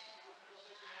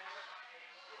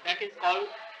 That is called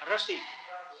Rasi.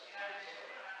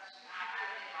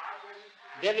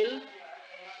 They will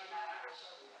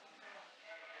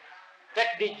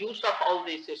take the juice of all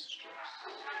these slokas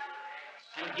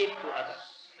and give to others.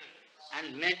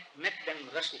 and make them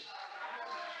rusty.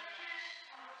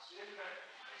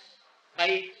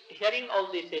 By hearing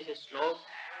all this as a slow,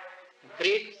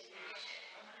 great,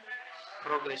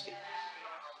 progressive,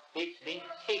 it being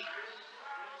thick,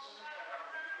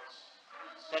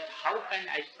 that how can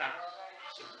I start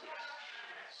Shivji?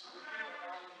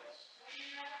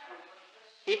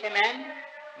 If a man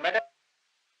wants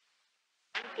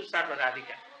to serve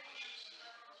Radhika,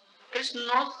 Krishna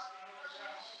knows,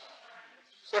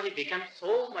 so he becomes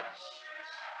so much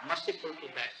merciful to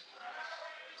that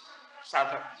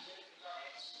sadhak.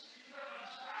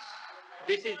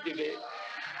 This is the way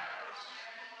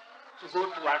to go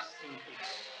towards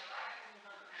simplicity.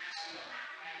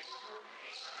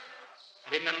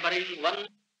 Remembering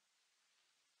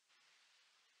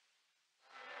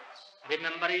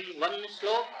one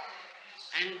sloka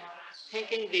and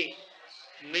thinking the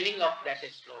meaning of that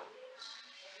sloka.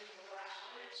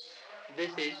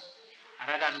 This is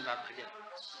Raganuga Bhajan.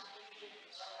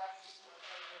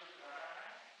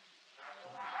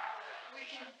 We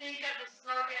can think of the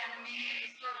sloka and the meaning of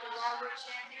the sloka while we're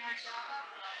chanting our japa.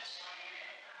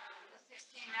 The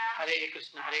 16 hours. Hare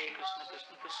Krishna, Krishna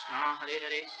Krishna, Hare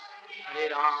Hare, Hare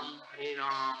Ram,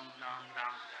 Ram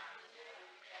Ram.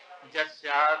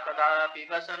 Jasya kadapi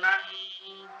vasanam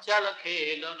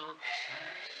chalakhelanu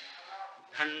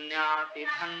dhanyati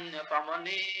dhanya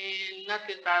pamane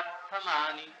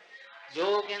nakitathamani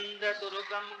yogendra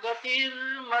durgam gatir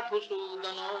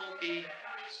madhusudanopi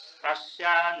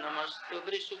tasya namastu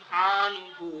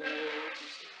vrishubhanu.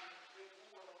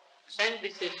 Send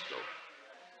this sloka.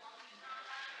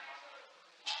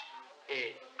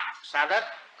 A sadhak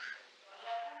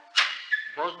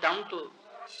goes down to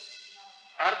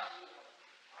earth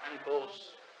and goes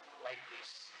like this.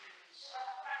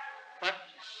 But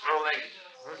rolling,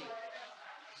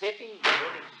 getting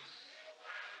rolling.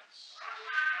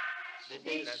 Is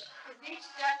each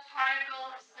dust particle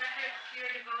a separate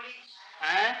pure devotee?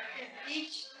 Is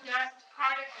each dust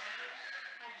particle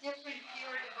a different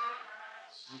pure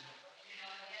devotee?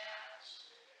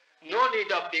 No need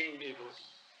of being devotee.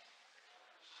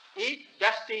 Each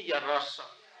dust is a rasa.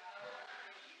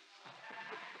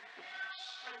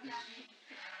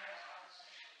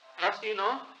 Ras, you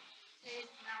know?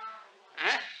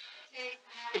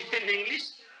 In English,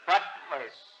 what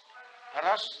word?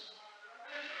 Ras.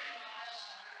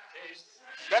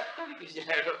 That is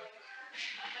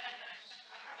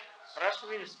Ras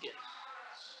means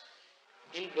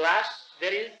in glass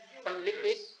there is some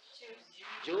liquid,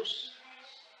 juice,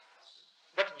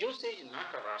 but juice is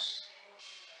not a ras.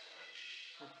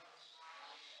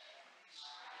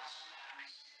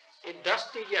 A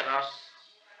dust is a ras.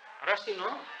 Ras, you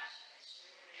know?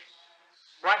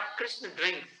 What Krishna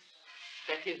drinks,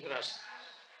 that is ras.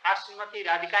 Asmati,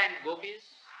 Radhika and Gopis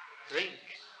drink.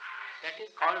 That is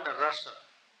called a rasa.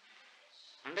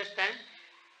 Understand?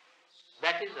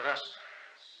 That is rasa.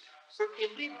 So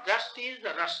every dust is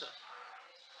the rasa.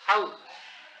 How?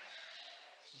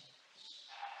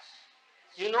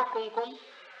 You know kumkum?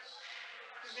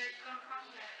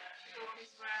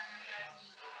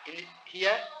 In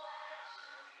here?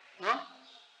 No?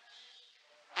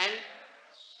 And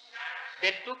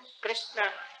they took Krishna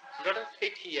lotus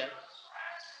feet here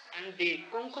and the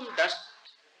kumkum dust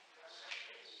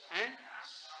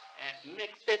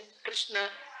makes it Krishna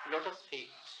lotus feet.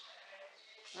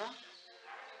 No?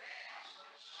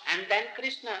 And then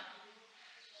Krishna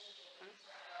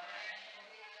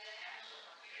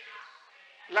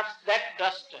loves that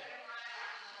dust.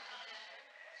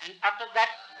 And after that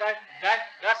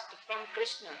dust from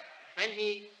Krishna, when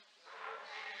he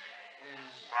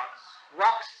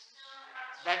walks,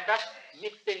 that dust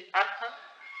mixed in earth.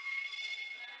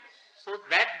 So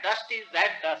that dust is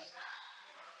that dust,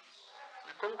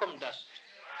 kumkum dust.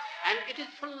 And it is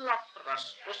full of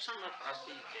rust, ocean of rust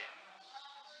is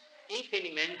there. If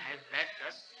any man has that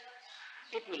dust,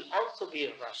 it will also be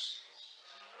a rust.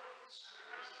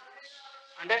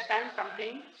 Understand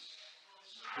something?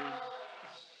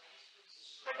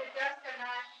 But the dust are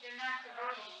not, they're not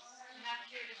devotees, not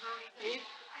pure devotees.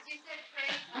 As you said,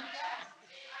 praise the dust.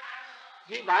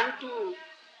 We want to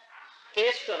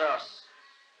taste rust.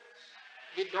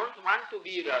 We don't want to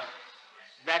be rust,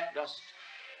 that dust.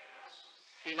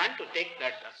 We want to take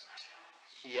that dust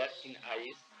here in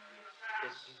eyes.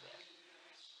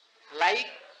 Like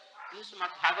in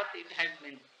Srimad Bhagavatam it has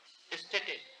been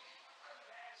stated,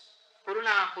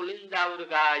 Purna Pulinda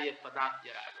Urgaya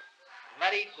Padapjaraga.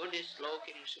 Very good sloka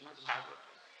in Srimad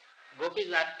Bhagavatam.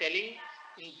 Gopis are telling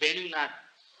in Venunath,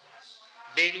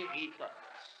 Venu Gita.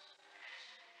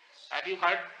 Have you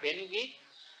heard Venu Gita?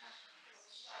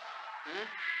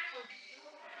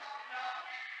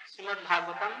 Srimad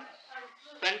Bhagavatam,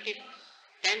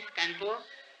 10th canto,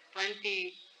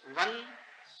 21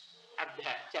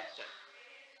 adhyay, chapter.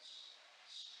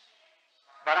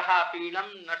 Barahapeedam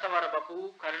natavarabapu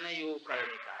karnayo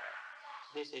karnikara.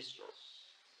 This is sloka.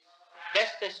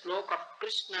 Best sloka of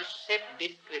Krishna's shape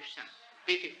description.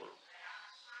 Beautiful.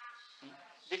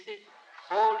 This is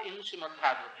whole in Srimad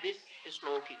Bhagavad. This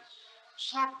sloka is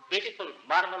so beautiful,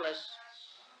 marvelous,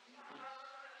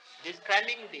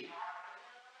 describing the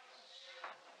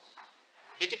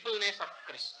beautifulness of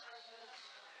Krishna.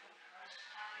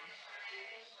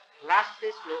 Last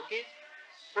sloka is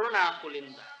Purna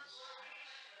Pulinda.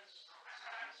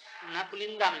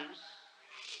 Napulinda means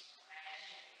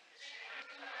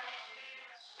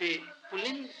the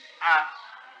Pulind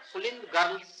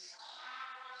girls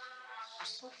are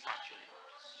so fortunate.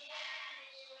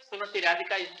 Srimati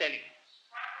Radhika is telling,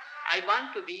 I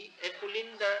want to be a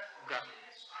Pulinda girl.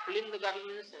 Pulinda girl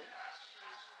means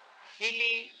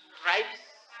hilly tribes,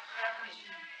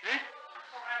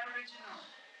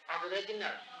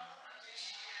 aboriginal.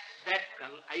 That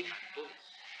girl I want to be.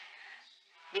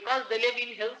 Because they live in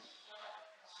hills,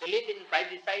 they live by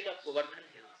the side of Govardhan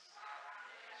hills.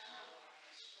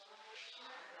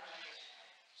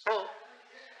 So,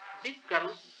 these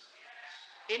girls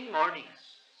in morning,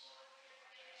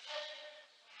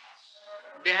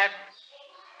 they have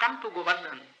come to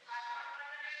Govardhan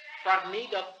for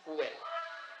need of fuel.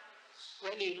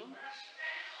 Well, you know,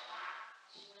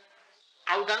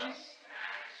 cow dungs,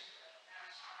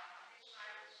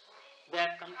 they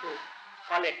have come to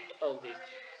collect all these things.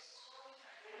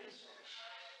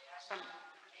 Some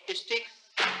sticks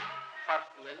for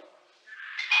fuel,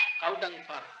 cow dung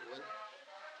for fuel.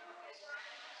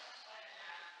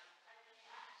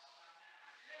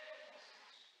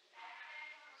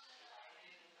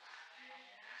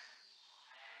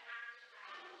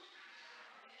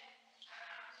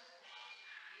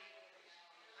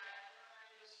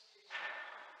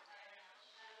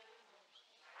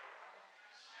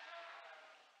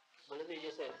 बोले थे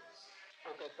जैसे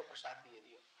okay तो प्रसाद दिए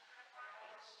दियो.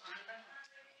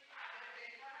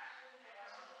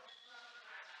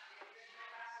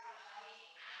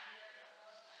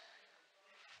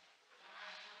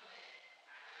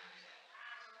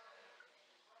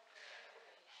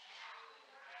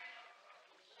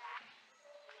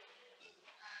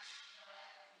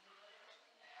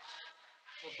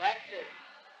 So that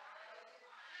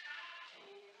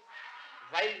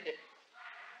wild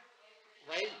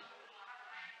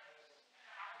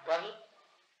girl,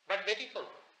 but beautiful.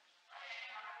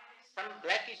 Some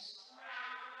blackish,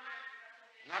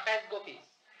 not as gopis,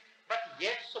 but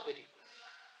yet so beautiful.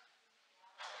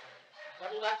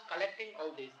 Girl was collecting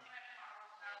all these things.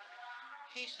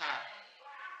 He saw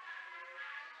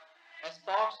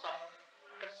spots of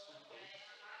Krishna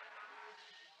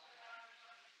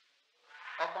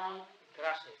upon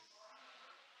grasses.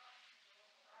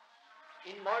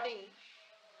 In morning,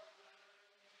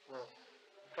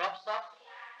 drops of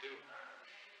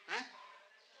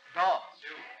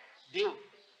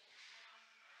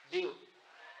dew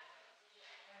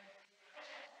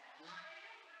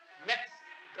makes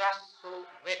grass so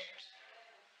wet.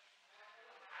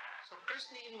 So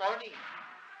Krishna in morning,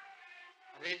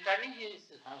 returning his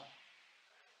home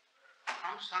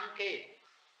from Sanket.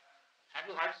 Have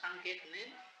you heard Sanket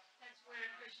name? That's where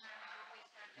Krishna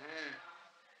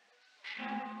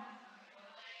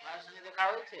મારા સંગે દેખા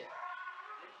હોય છે,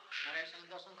 નારાયણ સંગે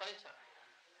દર્શન કરે છે.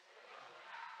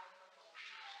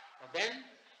 Then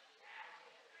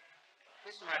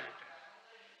Krishna returned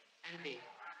and the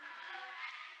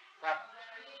what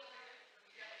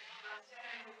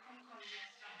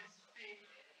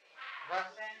was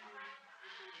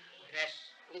grass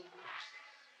with grass.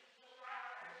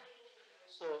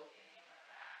 So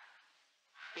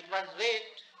it was wet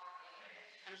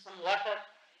and some water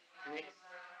mixed.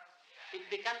 It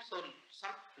becomes so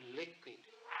some liquid.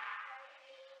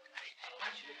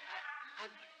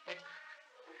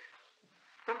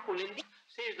 From Pulindi,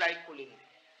 she is like Pulindi.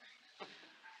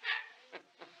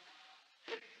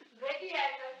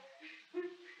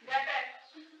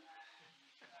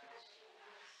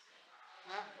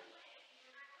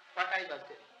 What I was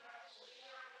telling.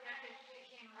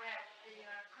 became wet. The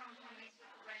kumkum mixed with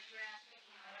the wet grass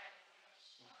became wet.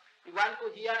 You want to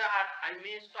hear or I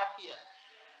may stop here?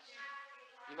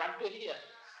 You want to hear?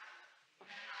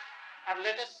 Or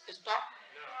let us stop?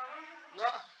 No.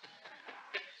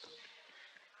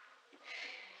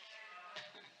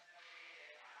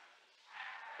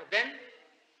 So then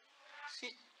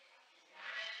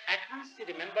at once she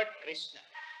remembered Krishna.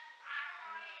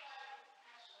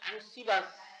 And she was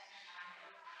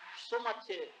so much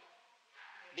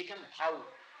become bhav.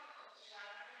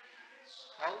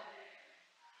 How?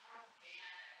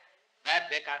 मैं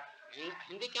बेकार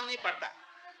हिंदी क्यों नहीं पढ़ता?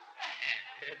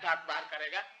 दांत बाहर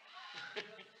करेगा.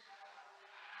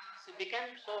 She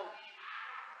became so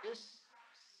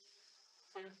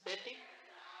synthetic.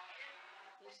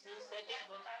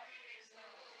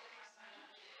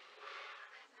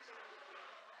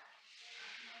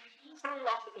 Full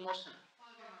of emotion.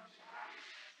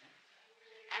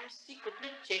 And she could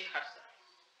not check herself.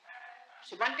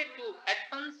 She wanted to at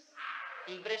once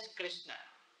embrace Krishna.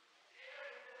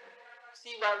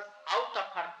 She was out of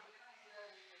her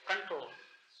control.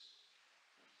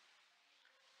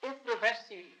 Everywhere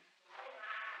she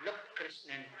looked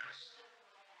Krishna and Krishna.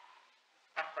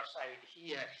 Upper side,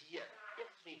 here,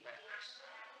 everywhere Krishna.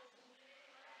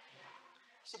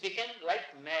 She became like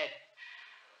mad.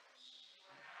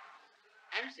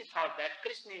 And she thought that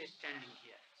Krishna is standing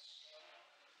here.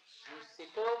 And she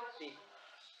took the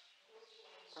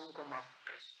kumkum of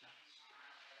Krishna.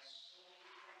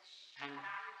 And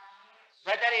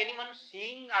whether anyone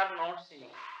seeing or not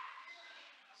seeing,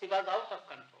 she was out of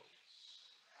control.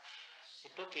 She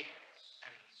took it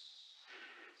and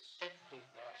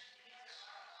everywhere.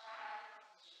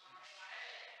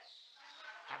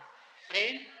 Her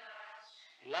friend,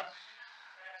 love,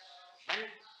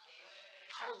 went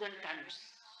 1,000 times.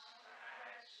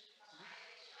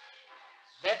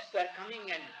 Bats were coming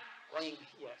and going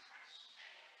here.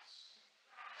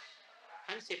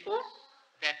 And she put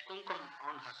that kumkum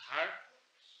on her heart.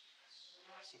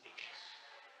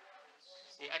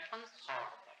 She at once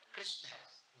thought that Krishna has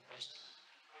impressed her.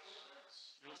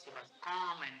 And she was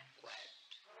calm and quiet.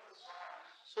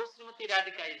 So Srimati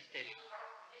Radhika is telling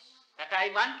that I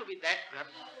want to be that girl.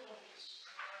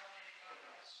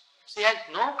 She has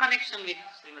no connection with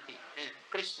Srimati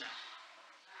Krishna.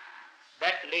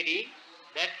 That lady,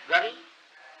 that girl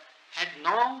had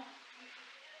no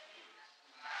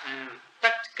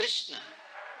touch Krishna.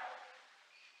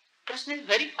 Krishna is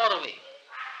very far away.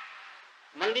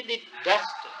 Only the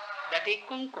dust, that is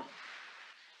kumkum.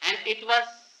 And it was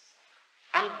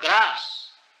on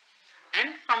grass. And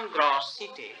from grass she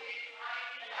take.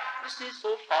 Krishna is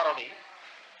so far away.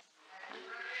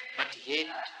 But yet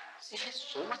she has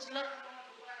so much love.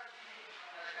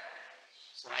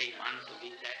 So I want to be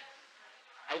that.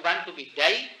 I want to be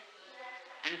die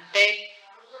and take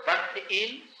birth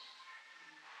in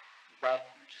but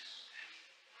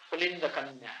Pulinga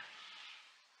Kanya,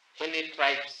 Hilly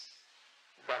tribes.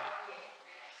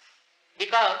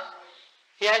 Because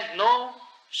he has no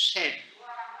shame,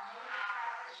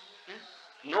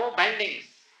 no bindings.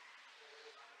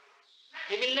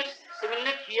 He will not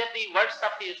hear the words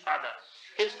of his father.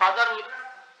 His father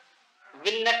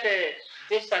will not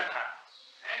disobey her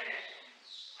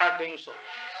for doing so.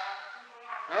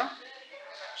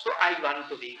 So I want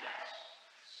to be glad.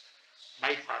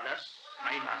 My father,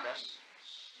 my mother,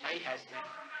 my husband,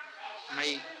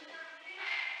 my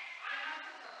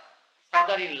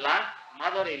father-in-law,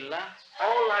 mother-in-law,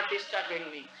 all are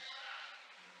disturbing me.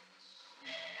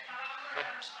 But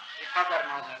the father,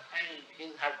 mother, and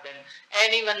his husband,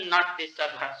 anyone not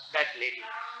disturb her, that lady.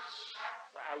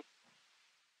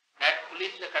 That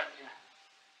police the country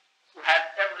who has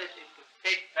everything to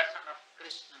take darshan of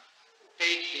Krishna,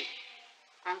 take the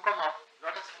kumkum of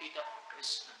lotus feet of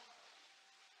Krishna.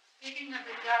 Speaking of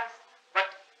the dust, But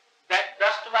that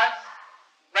dust was,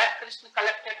 where Krishna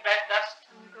collected that dust,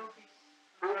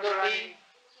 Radharani.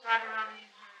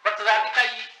 but Radhika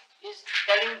is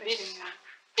telling this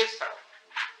itself.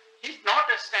 He is not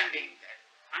understanding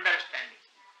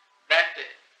that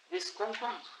this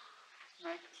kumkum.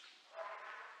 Is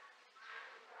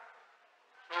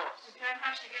that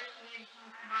how she gets the name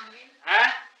Kumkumangi?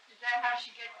 Huh? Is that how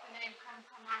she gets the name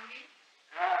Kumkumangi?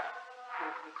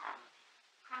 Kumkum.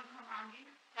 Kumkumangi?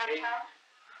 That's how?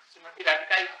 Srimati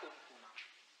Radhika is kumkum.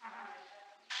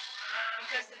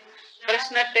 Because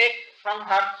Krishna takes from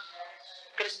her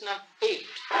Krishna feet,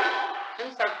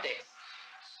 himself takes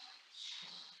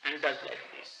and does like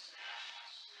this.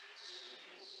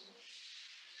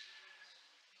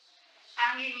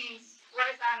 Angi means, what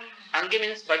does Angi mean? Angi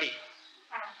means body.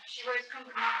 She wears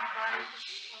kumkum on her body.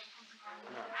 She wears kumkum on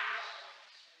her body.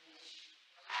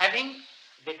 Having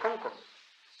the kumkum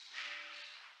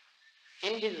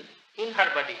in her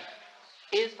body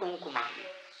is kumkumangi.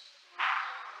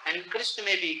 And Krishna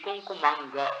may be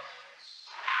kumkumanga.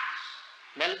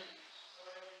 Well,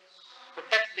 to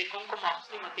touch the kumkum of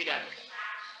Srimati Radhika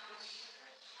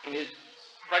in his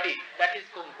body, that is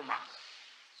kumkumanga.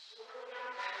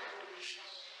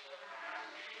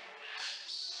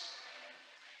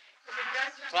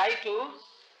 Try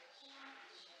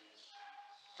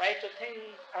to think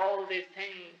all these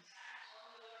things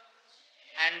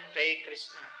and pray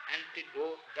Krishna and to go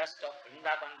dust of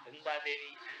Vrindavan, Vrinda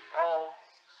Devi and all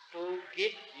to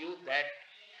give you that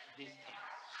these things.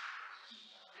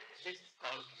 This is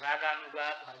called Raganuga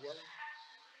Bhajan.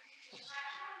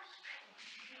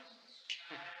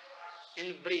 In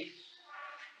brief.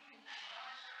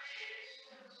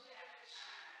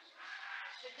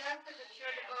 The dust of the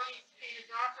pure devotees' feet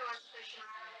is also auspicious,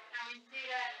 and we see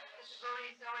that the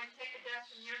devotees always take the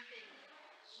dust from your feet.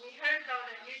 We heard, though,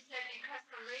 that you said because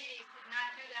the ladies did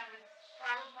not do that with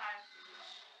Prabhupada,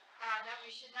 that we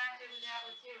should not do that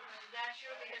with you. But is that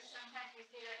true? Because sometimes we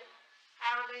see that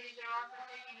our ladies are also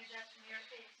taking the dust from your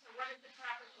feet. So what is the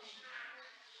proper thing?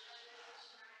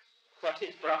 What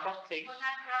is proper thing? Well,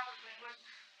 not proper, but what?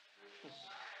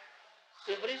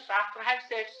 Every Shastra has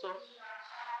said so.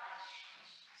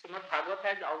 Srimad Bhagavad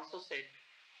has also said.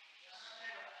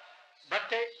 But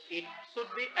it should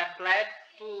be applied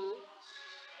to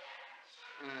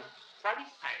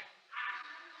qualified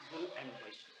Guru and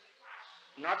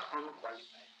Vaishnava, not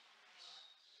unqualified.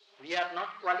 We are not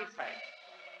qualified.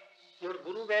 Your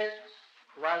Guru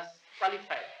was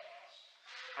qualified.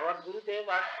 Our Gurudev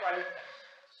was qualified.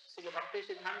 Srila Bhakti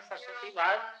Siddhanta Saraswati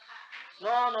was, no,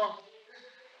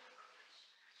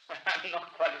 I am not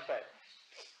qualified.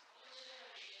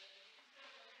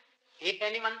 If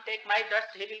anyone take my dust,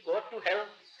 he will go to hell.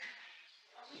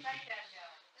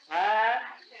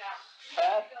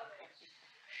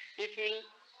 If he will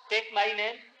take my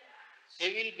name, he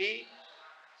will be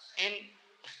in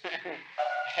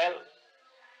hell.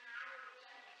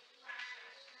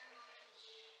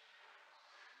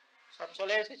 সব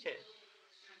চলে এসেছে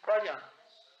কজন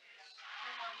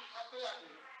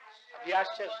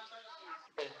আসছে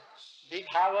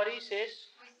Bighavari says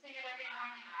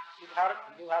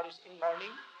Bighavari in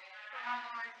morning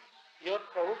your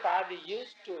Prabhupada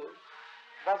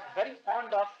was very fond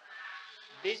of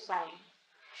this song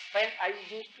when I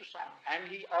used to sing, and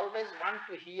he always want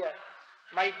to hear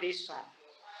this song.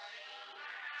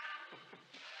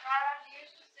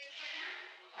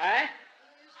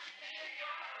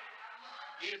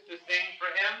 Used to sing for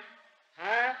him?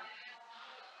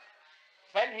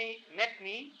 When he met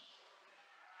me,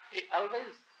 he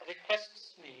always requested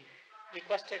me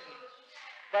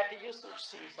that he used to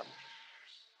sing something.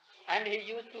 And he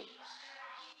used to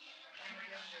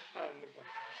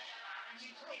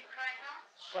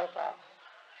shut up.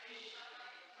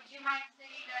 Would you mind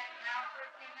singing that now for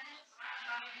a few minutes?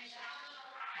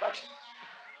 But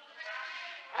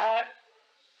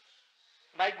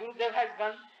my Gurudev has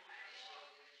gone.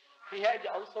 He has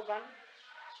also gone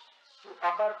to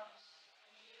upper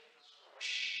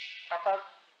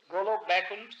Golok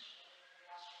Vaikunt.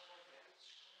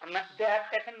 And they have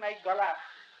taken my gala,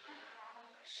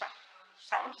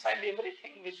 sounds and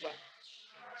everything with them.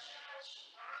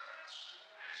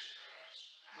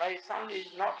 My sound is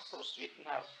not so sweet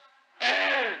now. It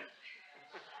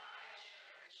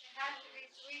has to be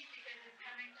sweet because it's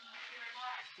coming from the pure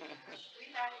heart. We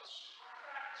have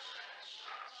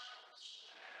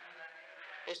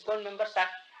ISKCON members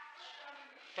have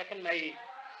taken my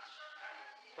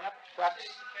what? There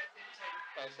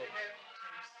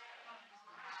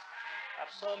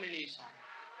are so many songs.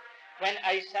 When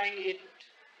I sang it,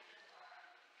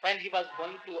 when he was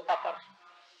going to upper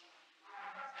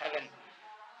heaven,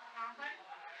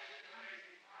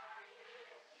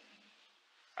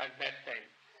 at that time,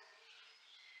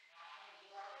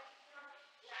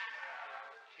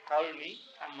 he called me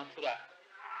from Mathura.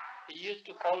 He used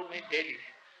to call me daily,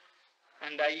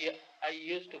 and I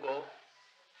used to go.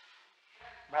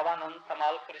 Bhavanand,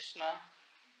 Tamal Krishna,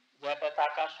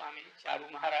 Jayapataka Swami, Charu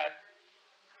Maharaj,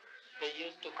 they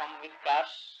used to come with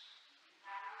cars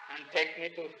and take me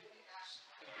to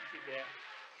there.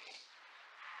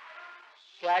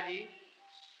 क्या जी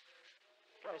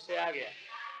कैसे आ गया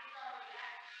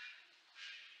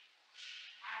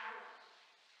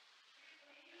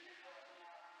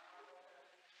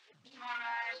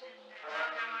Maharaj and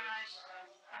Maharaj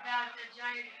about the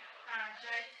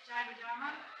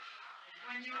Jayavadharma.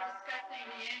 When you were discussing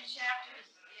the end chapters,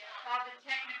 all the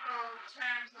technical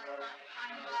terms like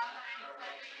Anubhava and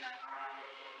Satvika.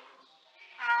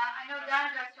 I know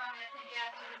Dhanadhar Swami, I think,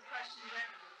 asked you this question, but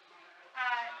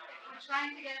if we're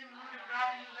trying to get in the mood of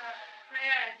Radhanuga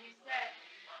prayer, as you said,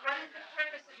 what is the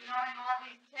purpose of knowing all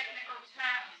these technical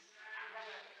terms?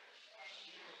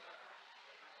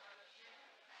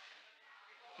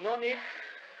 No need.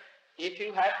 If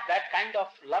you have that kind of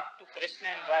love to Krishna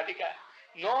and Radhika,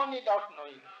 no need of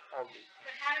knowing all this.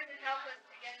 But how does it help us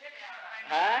to get rid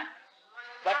of it?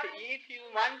 But if you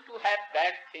want to have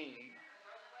that thing,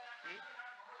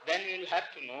 then you will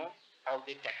have to know all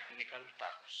the technical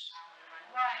terms.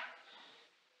 Why?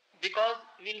 because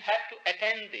we'll have to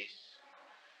attend this.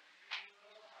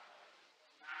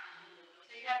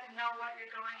 So you have to know what you're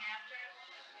going after.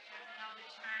 You have to know the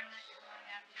term that you're going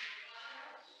after.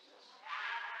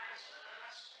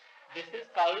 This is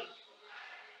called,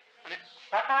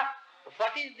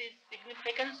 what is the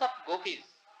significance of gopis?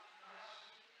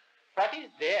 What is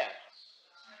there?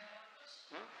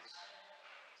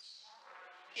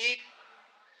 If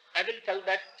I will tell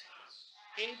that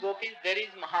in gopis there is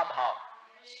Mahabhav.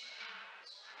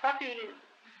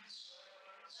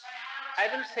 I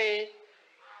will say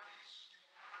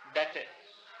that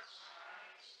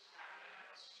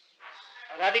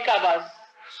Radhika was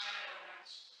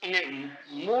in a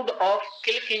mood of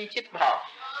Kilkinchit Bhav.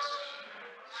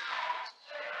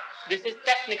 This is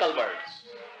technical words.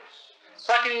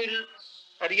 What you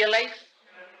will realize?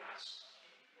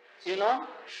 You know?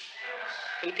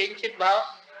 Kilkinchit Bhav?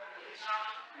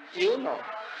 You know.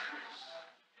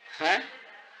 Huh?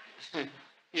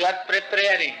 You are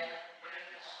preparing.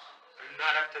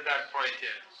 Not up to that point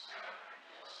yet.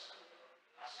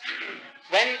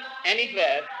 When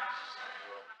anywhere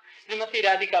Shrimati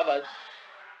Radhika was,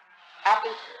 आप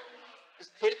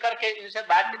स्थिर करके इनसे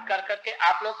बातचीत कर करके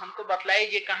आप लोग हमको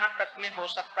बतलाइए कहाँ तक में हो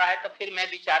सकता है, तो फिर मैं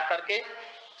विचार करके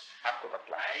आपको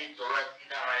बतलाऊं।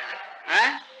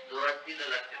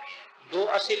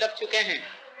 280 लग चुके हैं।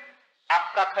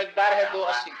 आपका खरीदार है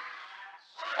 280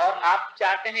 और आप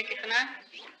चाहते हैं कितना?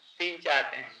 3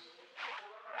 चाहते हैं।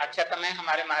 अच्छा, तो मैं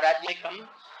हमारे महाराज जी कम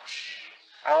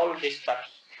all this stuff.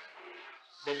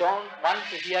 They don't want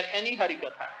to hear any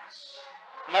harikatha,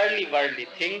 merely worldly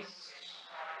things.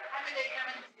 How do they come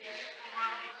and see you for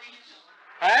worldly things?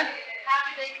 Huh? How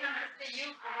do they come and see you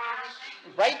for worldly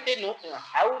things? Why they know?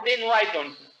 How they know? I don't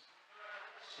know.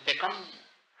 They come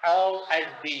all as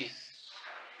bees.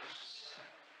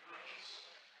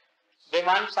 They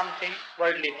want something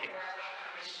worldly things,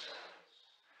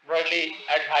 worldly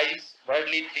advice,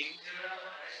 worldly things.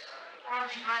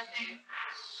 Worldly blessings.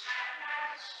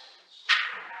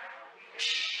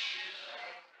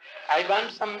 I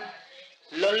want some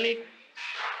lonely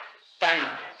time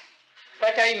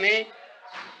that I may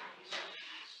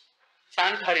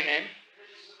chant Hari name.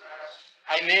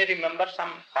 I may remember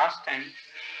some past times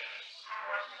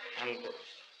and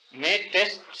may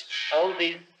test all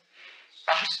these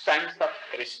past times of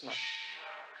Krishna.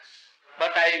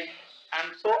 But I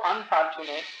am so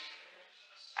unfortunate,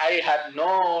 I have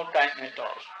no time at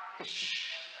all.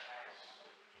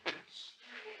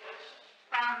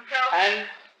 And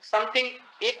something,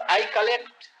 if I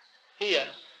collect here,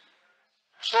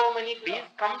 so many bees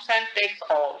comes and takes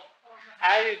all.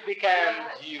 I became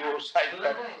zero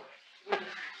cycle.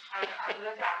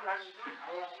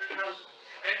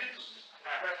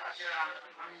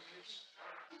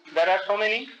 There are so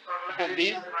many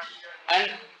bees, and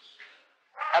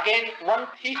again one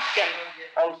thief can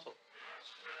also.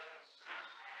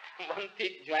 One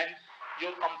thief joins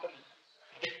your company.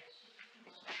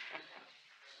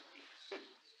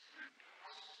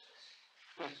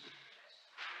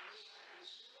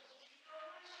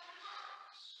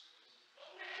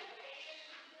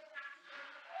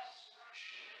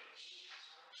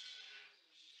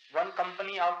 One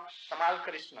company of Tamal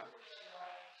Krishna.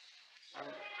 And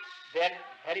they are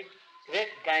very great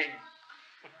gang.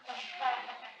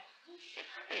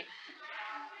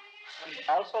 And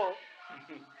also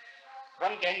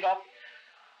one gang of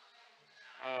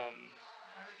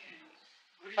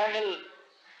final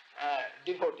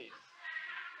devotees.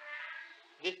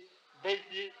 This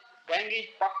gang is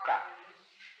Pakka.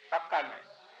 Pakka gang.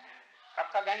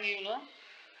 Pakka gang, you know?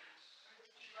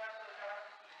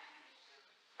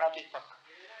 What is Pakka?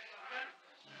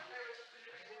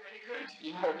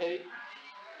 You are very...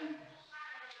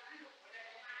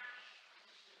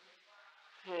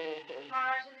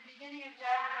 Maharaj, in the beginning of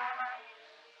Jayadharma,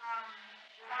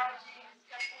 Babaji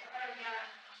discussed the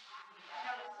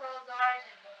soul's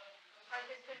origin. But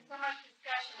there's been so much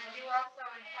discussion, and you also,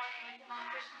 in talking with Imam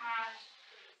Krishna Maharaj,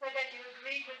 said that you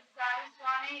agreed with Sadhu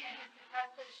Swami and his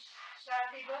detested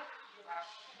Shakti book,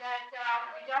 that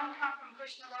we don't come from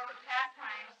Krishna local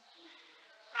pastimes,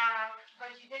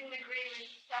 but you didn't agree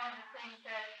with some of the things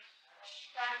that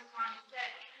Sadhu Swami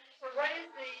said. So what is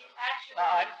the actual...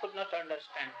 I could not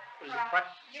understand. What?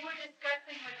 You were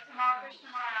discussing with Tamal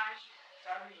Krishna Maharaj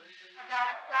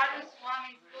about Sadhu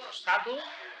Swami's book. Sadhu?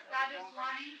 Sadhu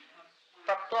Swami.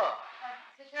 Tattva.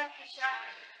 Tatastha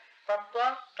Shakti. Tattva,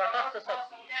 Tatastha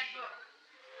Shakti. That book.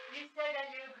 You said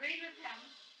that you agreed with him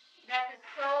that the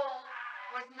soul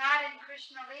was not in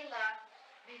Krishna Lila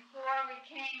before we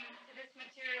came to this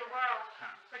material world,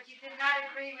 but you did not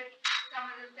agree with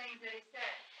some of the things that he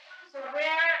said. So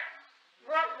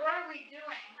what were we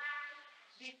doing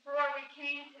before we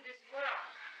came to this world,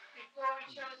 before we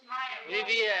chose Maya. We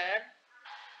were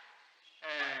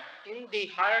in the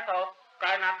heart of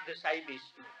Karnak Desai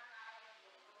Vishnu.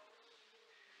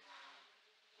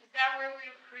 Is that where we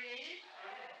were created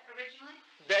originally?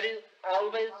 There is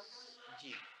always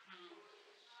Jeev.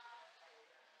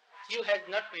 You has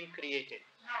not been created.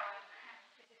 No,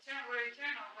 it's eternal. We're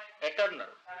eternal. But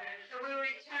Eternal. so we were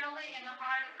eternally in the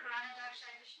heart of Karnak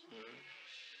Vishnu.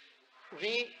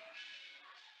 We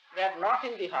were not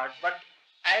in the heart, but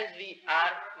as we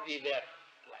are, we were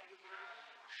like.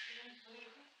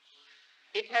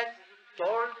 It has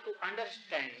told to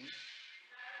understand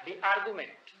the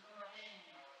argument.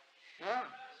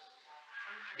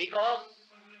 Because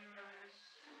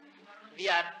we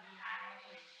are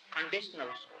conditional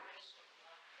souls.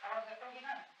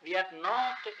 We are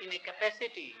not in a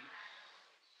capacity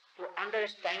to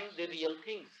understand the real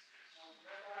things.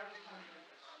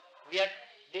 We are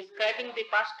describing the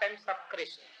past tense of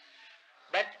Krishna,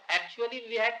 but actually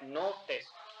we had no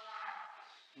taste,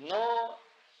 no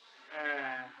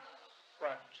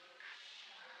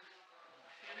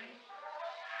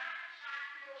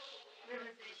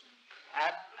Realization.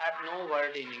 I have no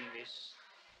word in English.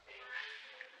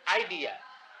 Idea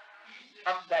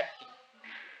of that thing.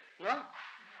 No.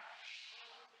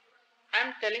 I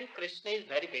am telling Krishna is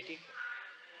very beautiful.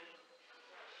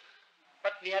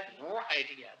 But we have no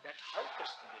idea that how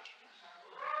Krishna is beautiful.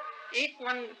 If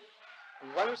one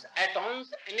once at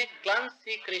once in a glance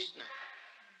see Krishna,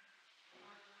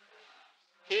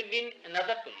 he will be in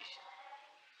another position.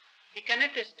 He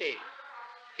cannot stay.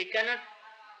 He cannot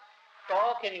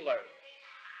talk any word.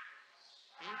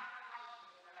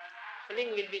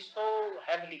 Feeling will be so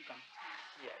heavily come.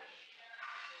 Yeah.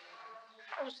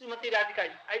 How Srimati Radhika,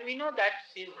 we know that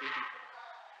she is beautiful.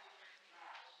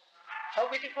 How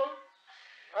beautiful?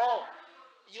 Oh,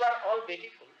 you are all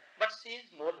beautiful, but she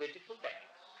is more beautiful than you.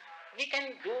 We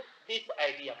can do this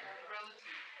idea.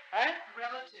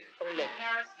 Relative.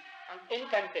 Relative. In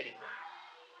comparison.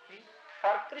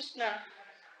 For Krishna,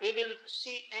 we will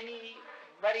see any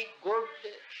very good,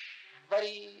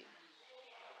 very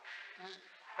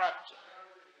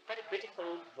very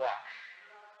beautiful boy.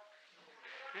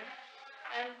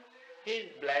 And he is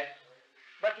black,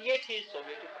 but yet he is so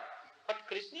beautiful. But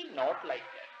Krishna is not like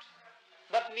that.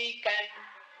 But we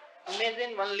can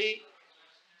imagine only,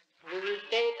 we will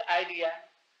take idea,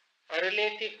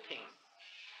 relative things.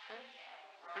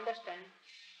 Understand?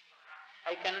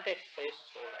 I cannot express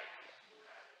so like that.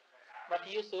 But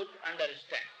you should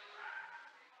understand.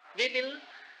 We will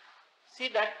see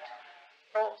that,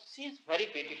 oh, she is very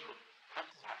beautiful. But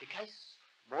Radhika is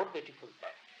more beautiful than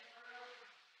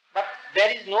her. But there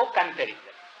is no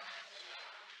comparison.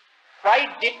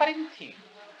 Quite different thing.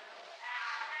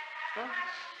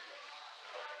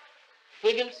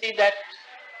 We will see that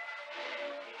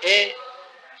a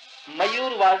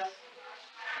Mayur was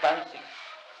dancing.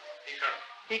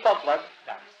 Peacock was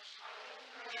dancing.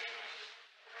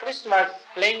 Krishna was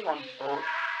playing on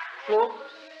flute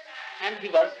and he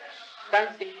was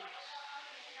dancing.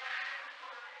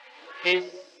 His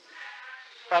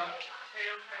tail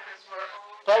feathers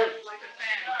were all like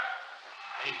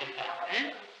a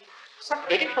fan. So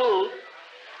beautiful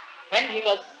when he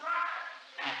was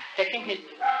taking his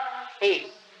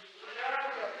face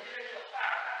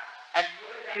and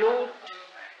flute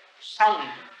sound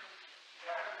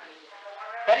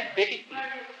very beautifully.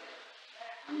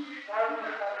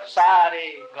 Sare,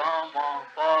 Gama,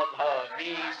 Padha,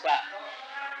 Nisa.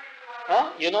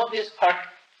 You know this part?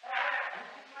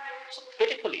 So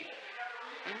beautifully.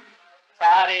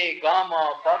 Sare,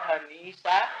 Gama, Padha,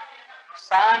 Nisa,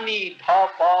 Sani,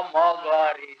 Dhapa,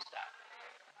 Maga, Risa.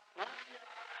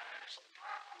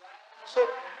 So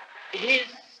he is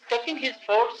taking his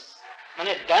thoughts and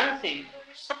dancing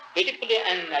so beautifully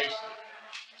and nicely.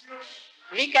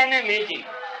 We can imagine,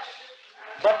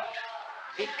 but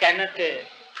we cannot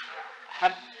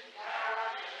have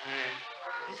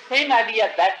the same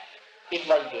idea that it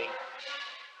was doing.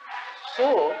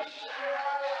 So,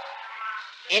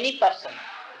 any person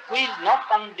who is not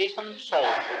conditioned soul,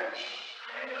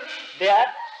 they are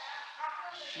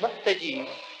Muktaji.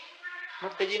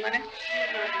 Muktaji means?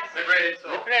 Liberated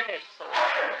soul. Liberated soul.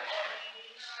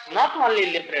 Not only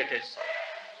liberated soul.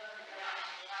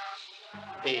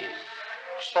 The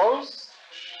souls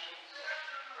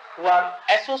who are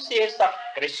associates of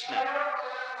Krishna,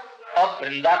 of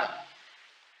Vrindavan,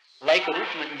 like Rup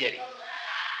Manjari,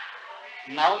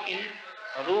 now in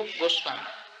Rup Goswami,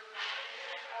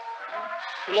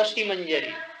 Tulasi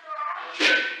Manjari,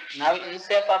 now in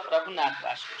shape of Raghunath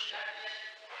Das Goswami.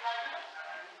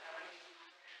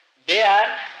 They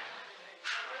are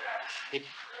the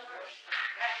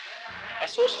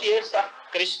associates of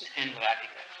Krishna and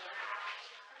Radhika.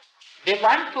 They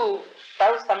want to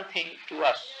tell something to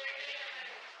us,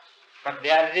 but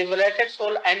they are liberated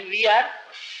soul and we are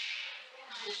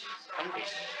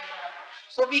conditioned.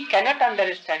 So we cannot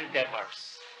understand their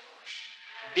words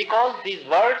because these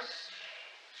words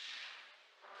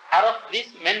are of this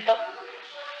mental,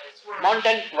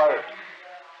 mundane world.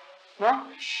 No?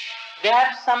 They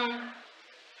have some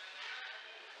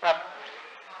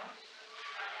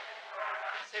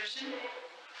perception.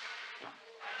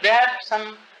 They have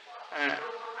some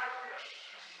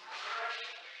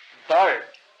dirt,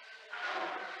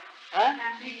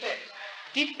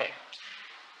 defect.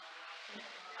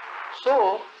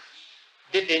 So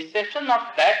the deception of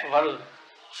that world,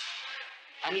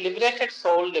 unliberated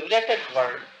soul, liberated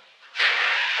world,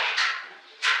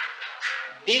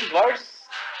 these words,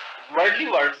 worldly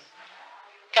words,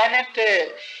 cannot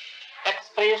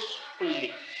express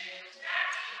fully.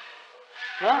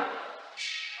 No?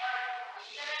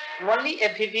 Only a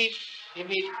vivid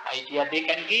idea they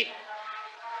can give.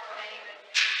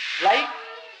 Like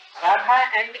Radha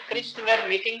and Krishna were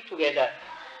meeting together.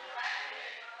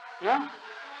 No?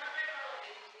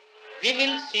 We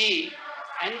will see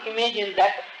and imagine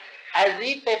that as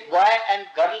if a boy and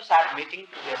girls are meeting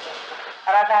together.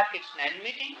 Radha Krishna and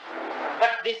meeting,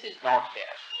 but this is not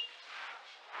there.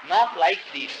 Not like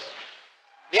this.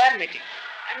 They are meeting.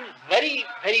 And very,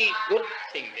 very good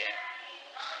thing there.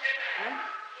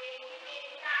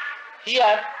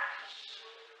 Here,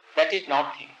 that is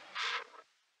not thing.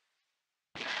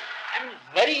 And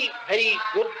very, very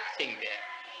good thing there.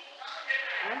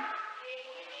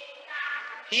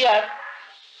 Here,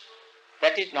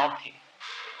 that is not thing.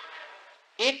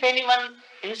 If anyone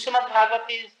in Srimad Bhagavad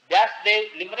is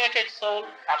Vyasdev, liberated soul,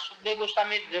 or Sukadeva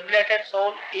Goswami, liberated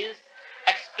soul, is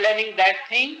explaining that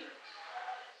thing,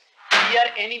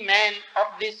 here any man of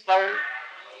this world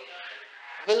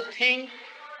will think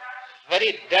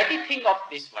very dirty thing of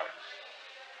this world.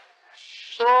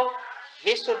 So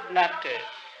we should not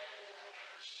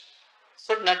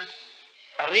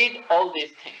read all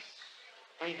these things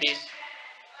in this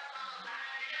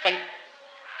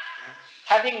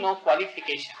having no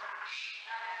qualification.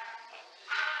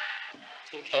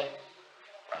 Okay.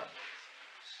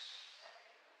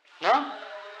 No?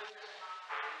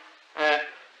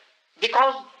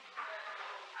 Because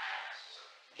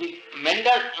the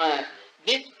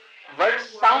this word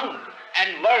sound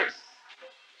and words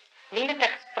will not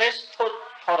express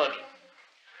thoroughly.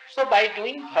 So by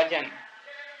doing bhajan,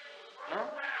 no?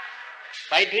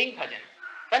 By doing bhajan,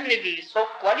 when we will be so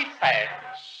qualified,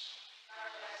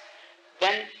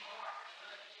 then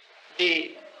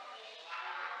the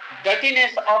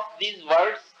dirtiness of these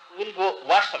words will go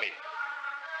wash away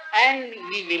and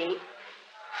we will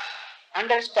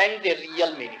understand the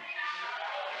real meaning.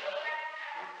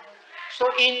 So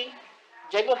in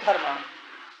Jagat Dharma,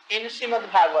 in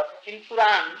Srimad Bhagavad, in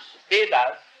Purans,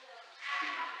 Vedas,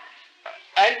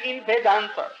 and in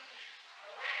Vedanta,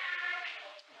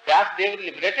 Vyasdev,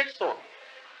 liberated soul,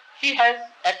 he has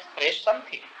expressed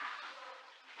something,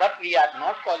 but we are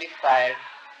not qualified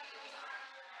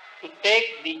to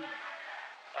take the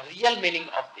real meaning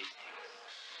of these things.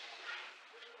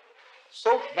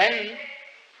 So when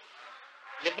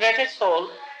liberated soul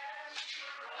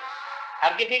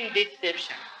are giving this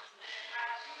description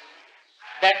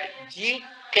that Jeev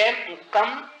can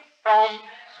come from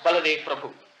Baladev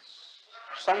Prabhu,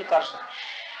 Sankarsan.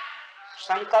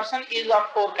 Sankarsan is of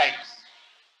four kinds.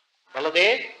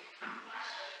 Baladev,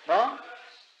 no?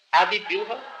 Adi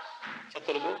Vyuha,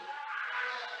 Chaturga.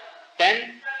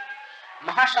 Then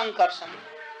Mahasankarsan,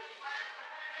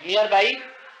 nearby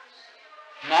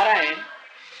Narayan.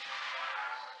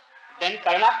 Then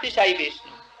Karnapti Sai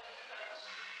Vishnu.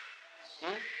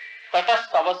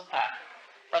 Tatastha Avastha.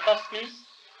 Tatastha means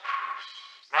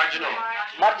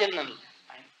marginal.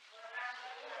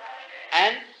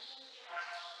 And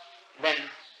then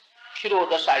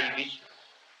Kshiroda Sai Vishnu.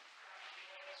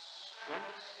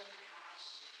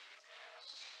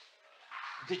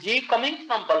 The Jeev coming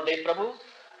from Baladev Prabhu,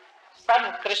 son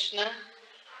of Krishna,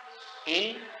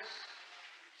 in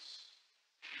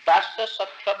Dasya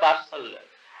Sattva Vatsalya.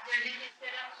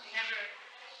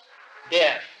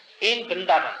 There, in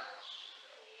Vrindavan.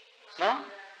 No?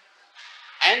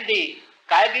 And the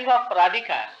Kaya of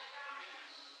Radhika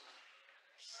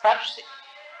serves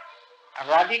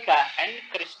Radhika and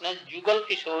Krishna's Jugal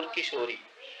Kishore Kishori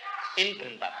in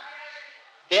Vrindavan.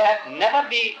 They have never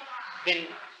been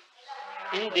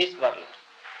in this world.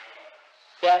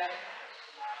 They are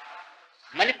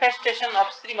manifestation of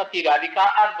Srimati Radhika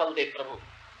or Baldev Prabhu.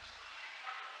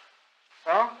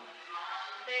 So,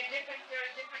 They there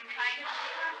are different kind of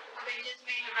people, or they just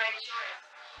made the right choice?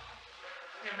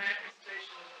 Yeah,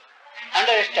 manifestation. And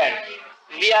Understand,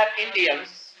 we are Indians.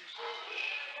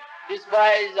 This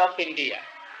boy is of India.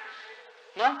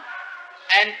 No?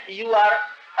 And you are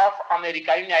of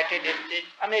America, United States,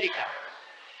 America.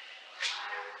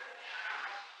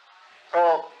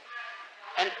 So,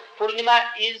 and Purnima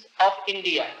is of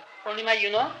India. Purnima,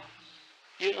 you know?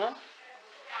 You know?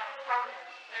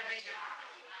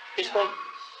 इसको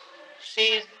she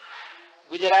is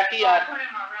Gujarati or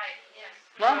Purnima, right, yes.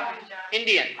 no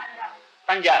Indian,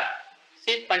 Punjab.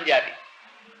 She is Punjabi,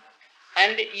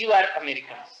 and you are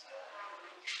Americans.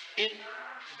 Is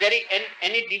there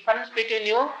any difference between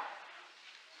you?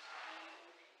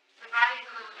 The body is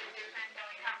a little bit different, and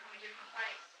we come from a different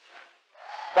place.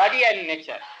 Body and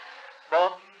nature,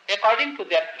 both according to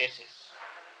their places.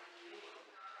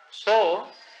 So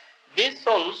these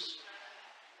souls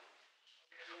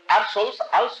are souls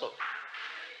also,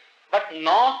 but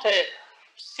not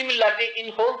similarly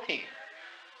in whole thing.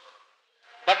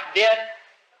 But their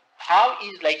how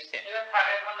is like same.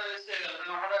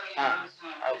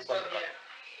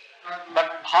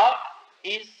 But how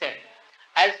is same.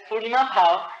 As Purnima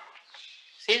Bhav,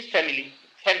 she is family,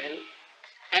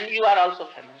 and you are also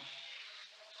family.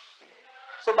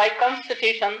 So by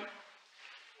constitution,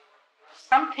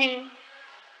 something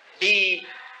be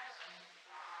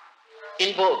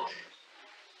in both.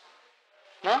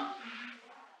 No?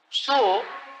 So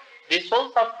the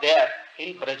souls of there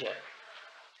in Braja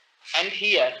and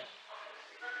here,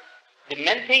 the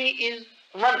main thing is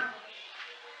one,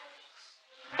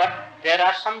 but there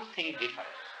are something different.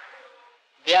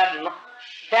 They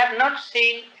have not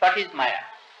seen what is Maya.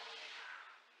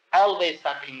 Always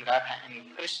serving Radha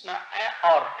and Krishna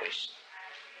or Krishna.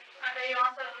 Are they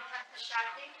also the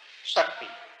Shakti? Shakti.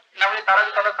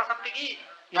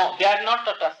 No, they are not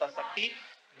Tatastha Shakti.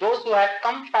 Those who have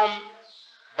come from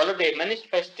Baladev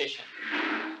manifestation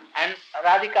and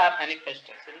Radhika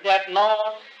manifestation, they are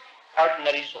not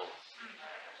ordinary souls.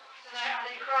 So are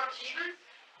they called Jivas?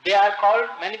 They are called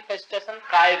manifestation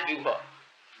Kaya Vyuha.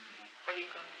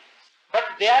 But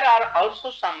there are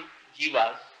also some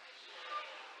Jivas.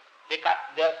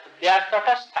 They are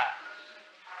Tatastha,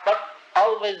 but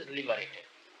always liberated.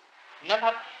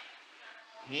 Never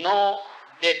know,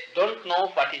 they don't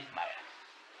know what is Maya.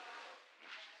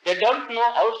 They don't know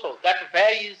also that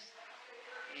where is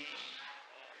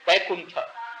Vaikuntha.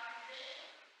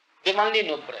 They only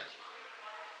know Braj.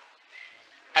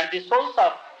 And the souls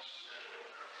of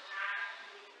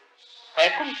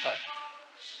Vaikuntha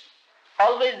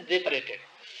always liberated.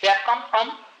 They have come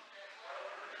from,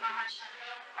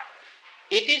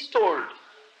 it is told,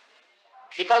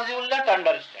 because you will not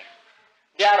understand.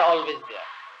 They are always there.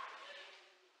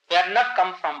 They have not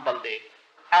come from Baldev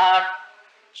or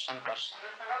Shankar.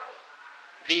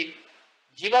 The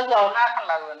jivas of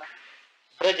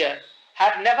Braja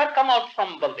have never come out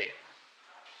from Baldev.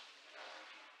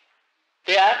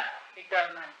 They are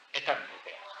eternal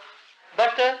there.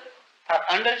 But for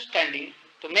understanding,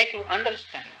 to make you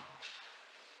understand,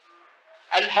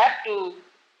 I'll have to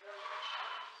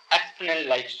explain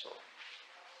like so.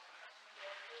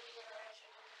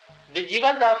 The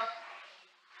jivas of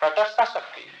Tatastha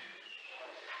Shakti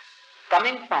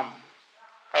coming from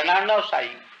Pranarna Sai,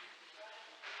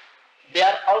 they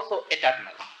are also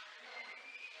eternal.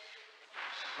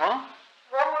 Huh?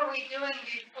 What were we doing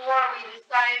before we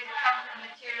decided to come to the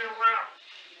material world?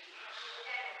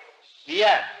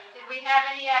 Yeah. Did we have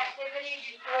any activity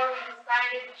before we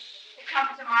decided to come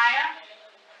to Maya?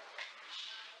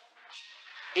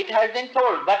 It has been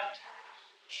told, but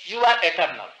you are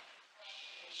eternal.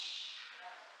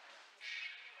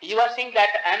 You are seeing that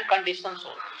unconditioned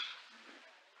soul.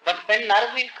 But when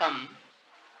Narayan will come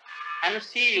and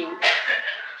see you,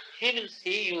 he will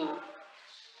see you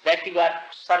that you are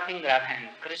serving Radha and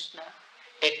Krishna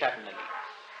eternally.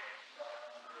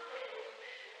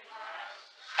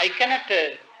 I cannot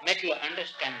make you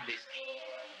understand this.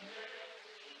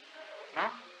 No?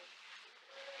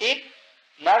 If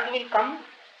Narayan will come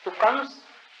to Kans,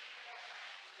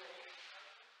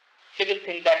 he will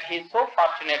think that he is so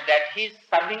fortunate that he is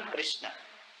serving Krishna.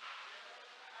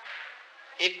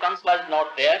 If Kans was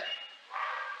not there,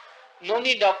 no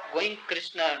need of going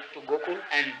Krishna to Gokul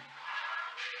and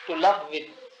to love with.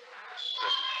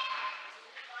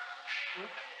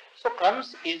 So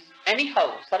Kans is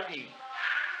anyhow serving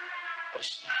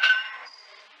Krishna.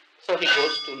 So he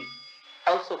goes to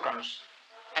also Kans,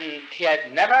 and he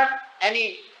had never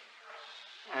any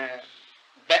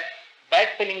bad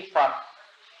feeling for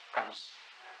Kans.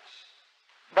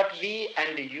 But we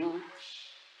and you,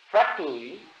 what do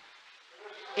we?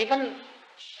 Even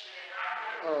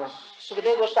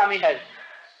Sukadeva Goswami has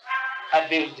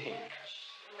abused him.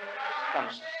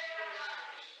 Comes.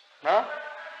 No?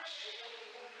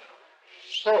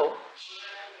 So,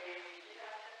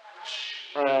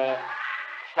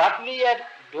 what we are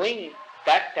doing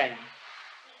that time,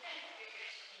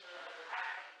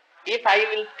 if I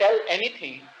will tell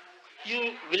anything,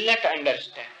 you will not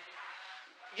understand.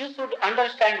 You should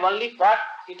understand only what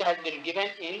it has been given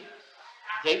in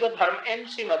Jaiva Dharma and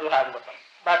Srimad Bhagavatam.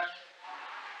 But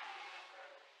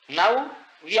now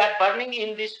we are burning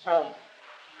in this home.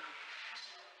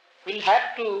 We'll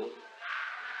have to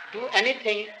do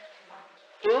anything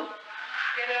to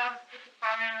Get it on,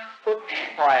 put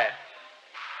fire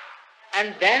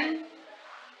and then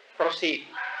proceed.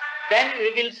 Then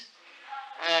we will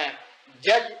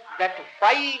judge that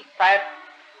why fire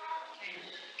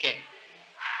came,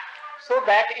 so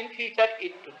that in future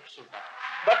it should not.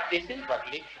 But this is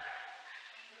worldly.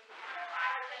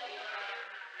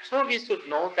 So we should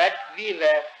know that we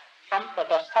were from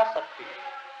Tatastha Sakti,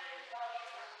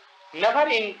 never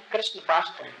in Krishna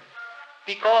pastime,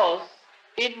 because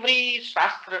every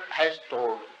Shastra has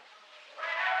told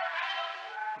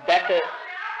that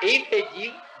if a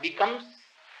jeev becomes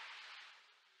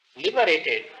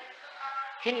liberated,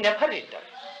 he never returns.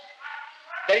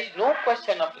 There is no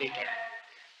question of return,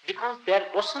 because they are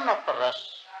ocean of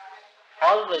rus,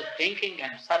 always drinking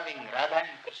and serving Radha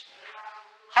and Krishna.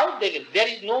 How they will? There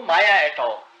is no Maya at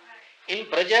all. In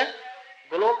Braja,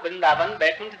 Golok, Vrindavan,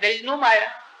 Vaikuntha, there is no Maya.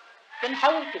 Then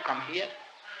how to come here?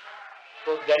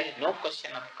 So there is no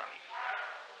question of coming.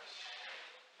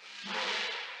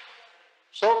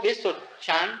 So we should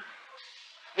chant,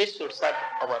 we should serve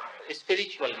our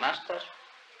spiritual masters,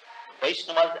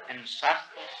 Vaishnavas and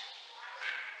Shastras,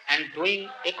 and doing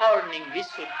according we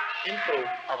should improve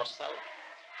ourselves,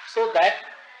 so that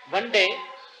one day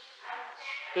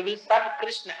we will serve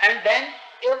Krishna and then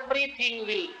everything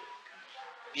will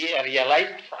be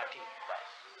realized for you.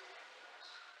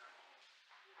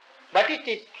 But it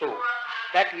is true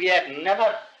that we are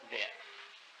never there,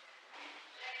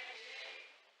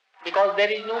 because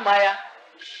there is no Maya.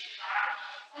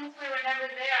 since we were never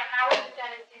there, how is it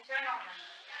that it's eternal then?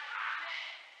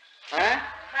 Huh?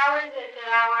 How is it that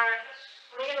our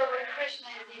Leela with Krishna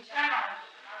is eternal,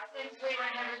 since we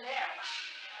were never there?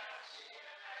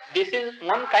 This is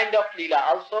one kind of Leela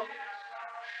also.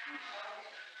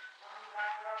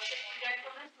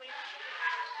 Forgetfulness, Leela?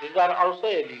 These are also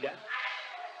a Leela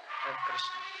of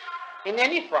Krishna. In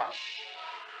any form,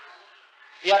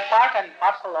 we are part and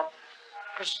parcel of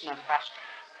Krishna pastime.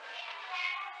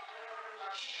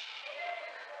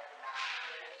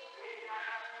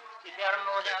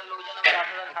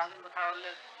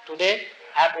 Today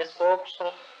I have spoke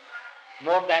so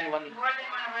more than one. More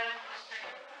than one way.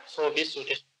 So we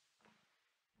should.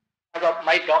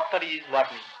 My doctor is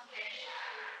warning.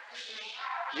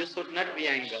 You should not be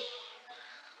angry.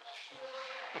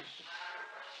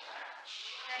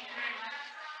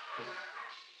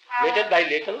 Little by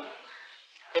little,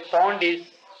 a pond is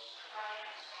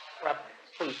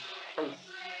full.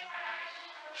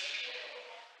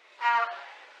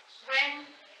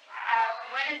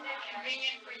 When is it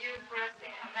convenient for you for us to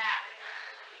come back?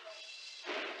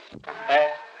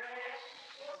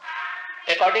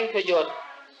 According to your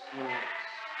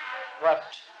what?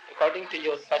 According to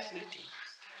your facility.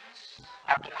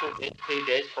 After 2 days, 3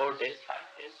 days, 4 days, 5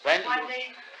 days.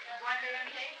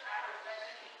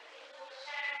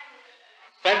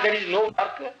 When there is no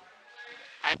work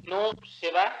and no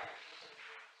seva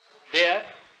there,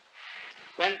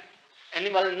 when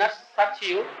animal not touch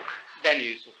you, then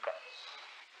you should come.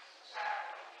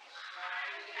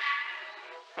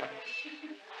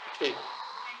 ठीक.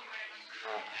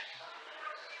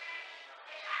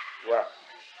 वाह,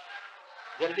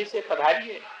 जल्दी से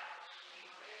पधारिए.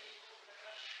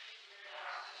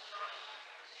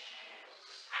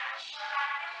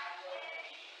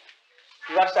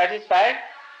 You are satisfied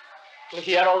to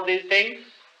hear all these things?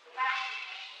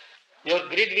 Your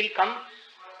greed will come.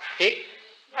 ठीक?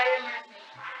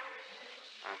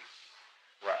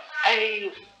 Wow.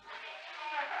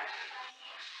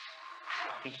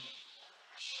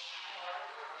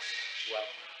 Wow.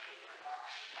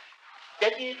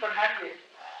 Jadi pernah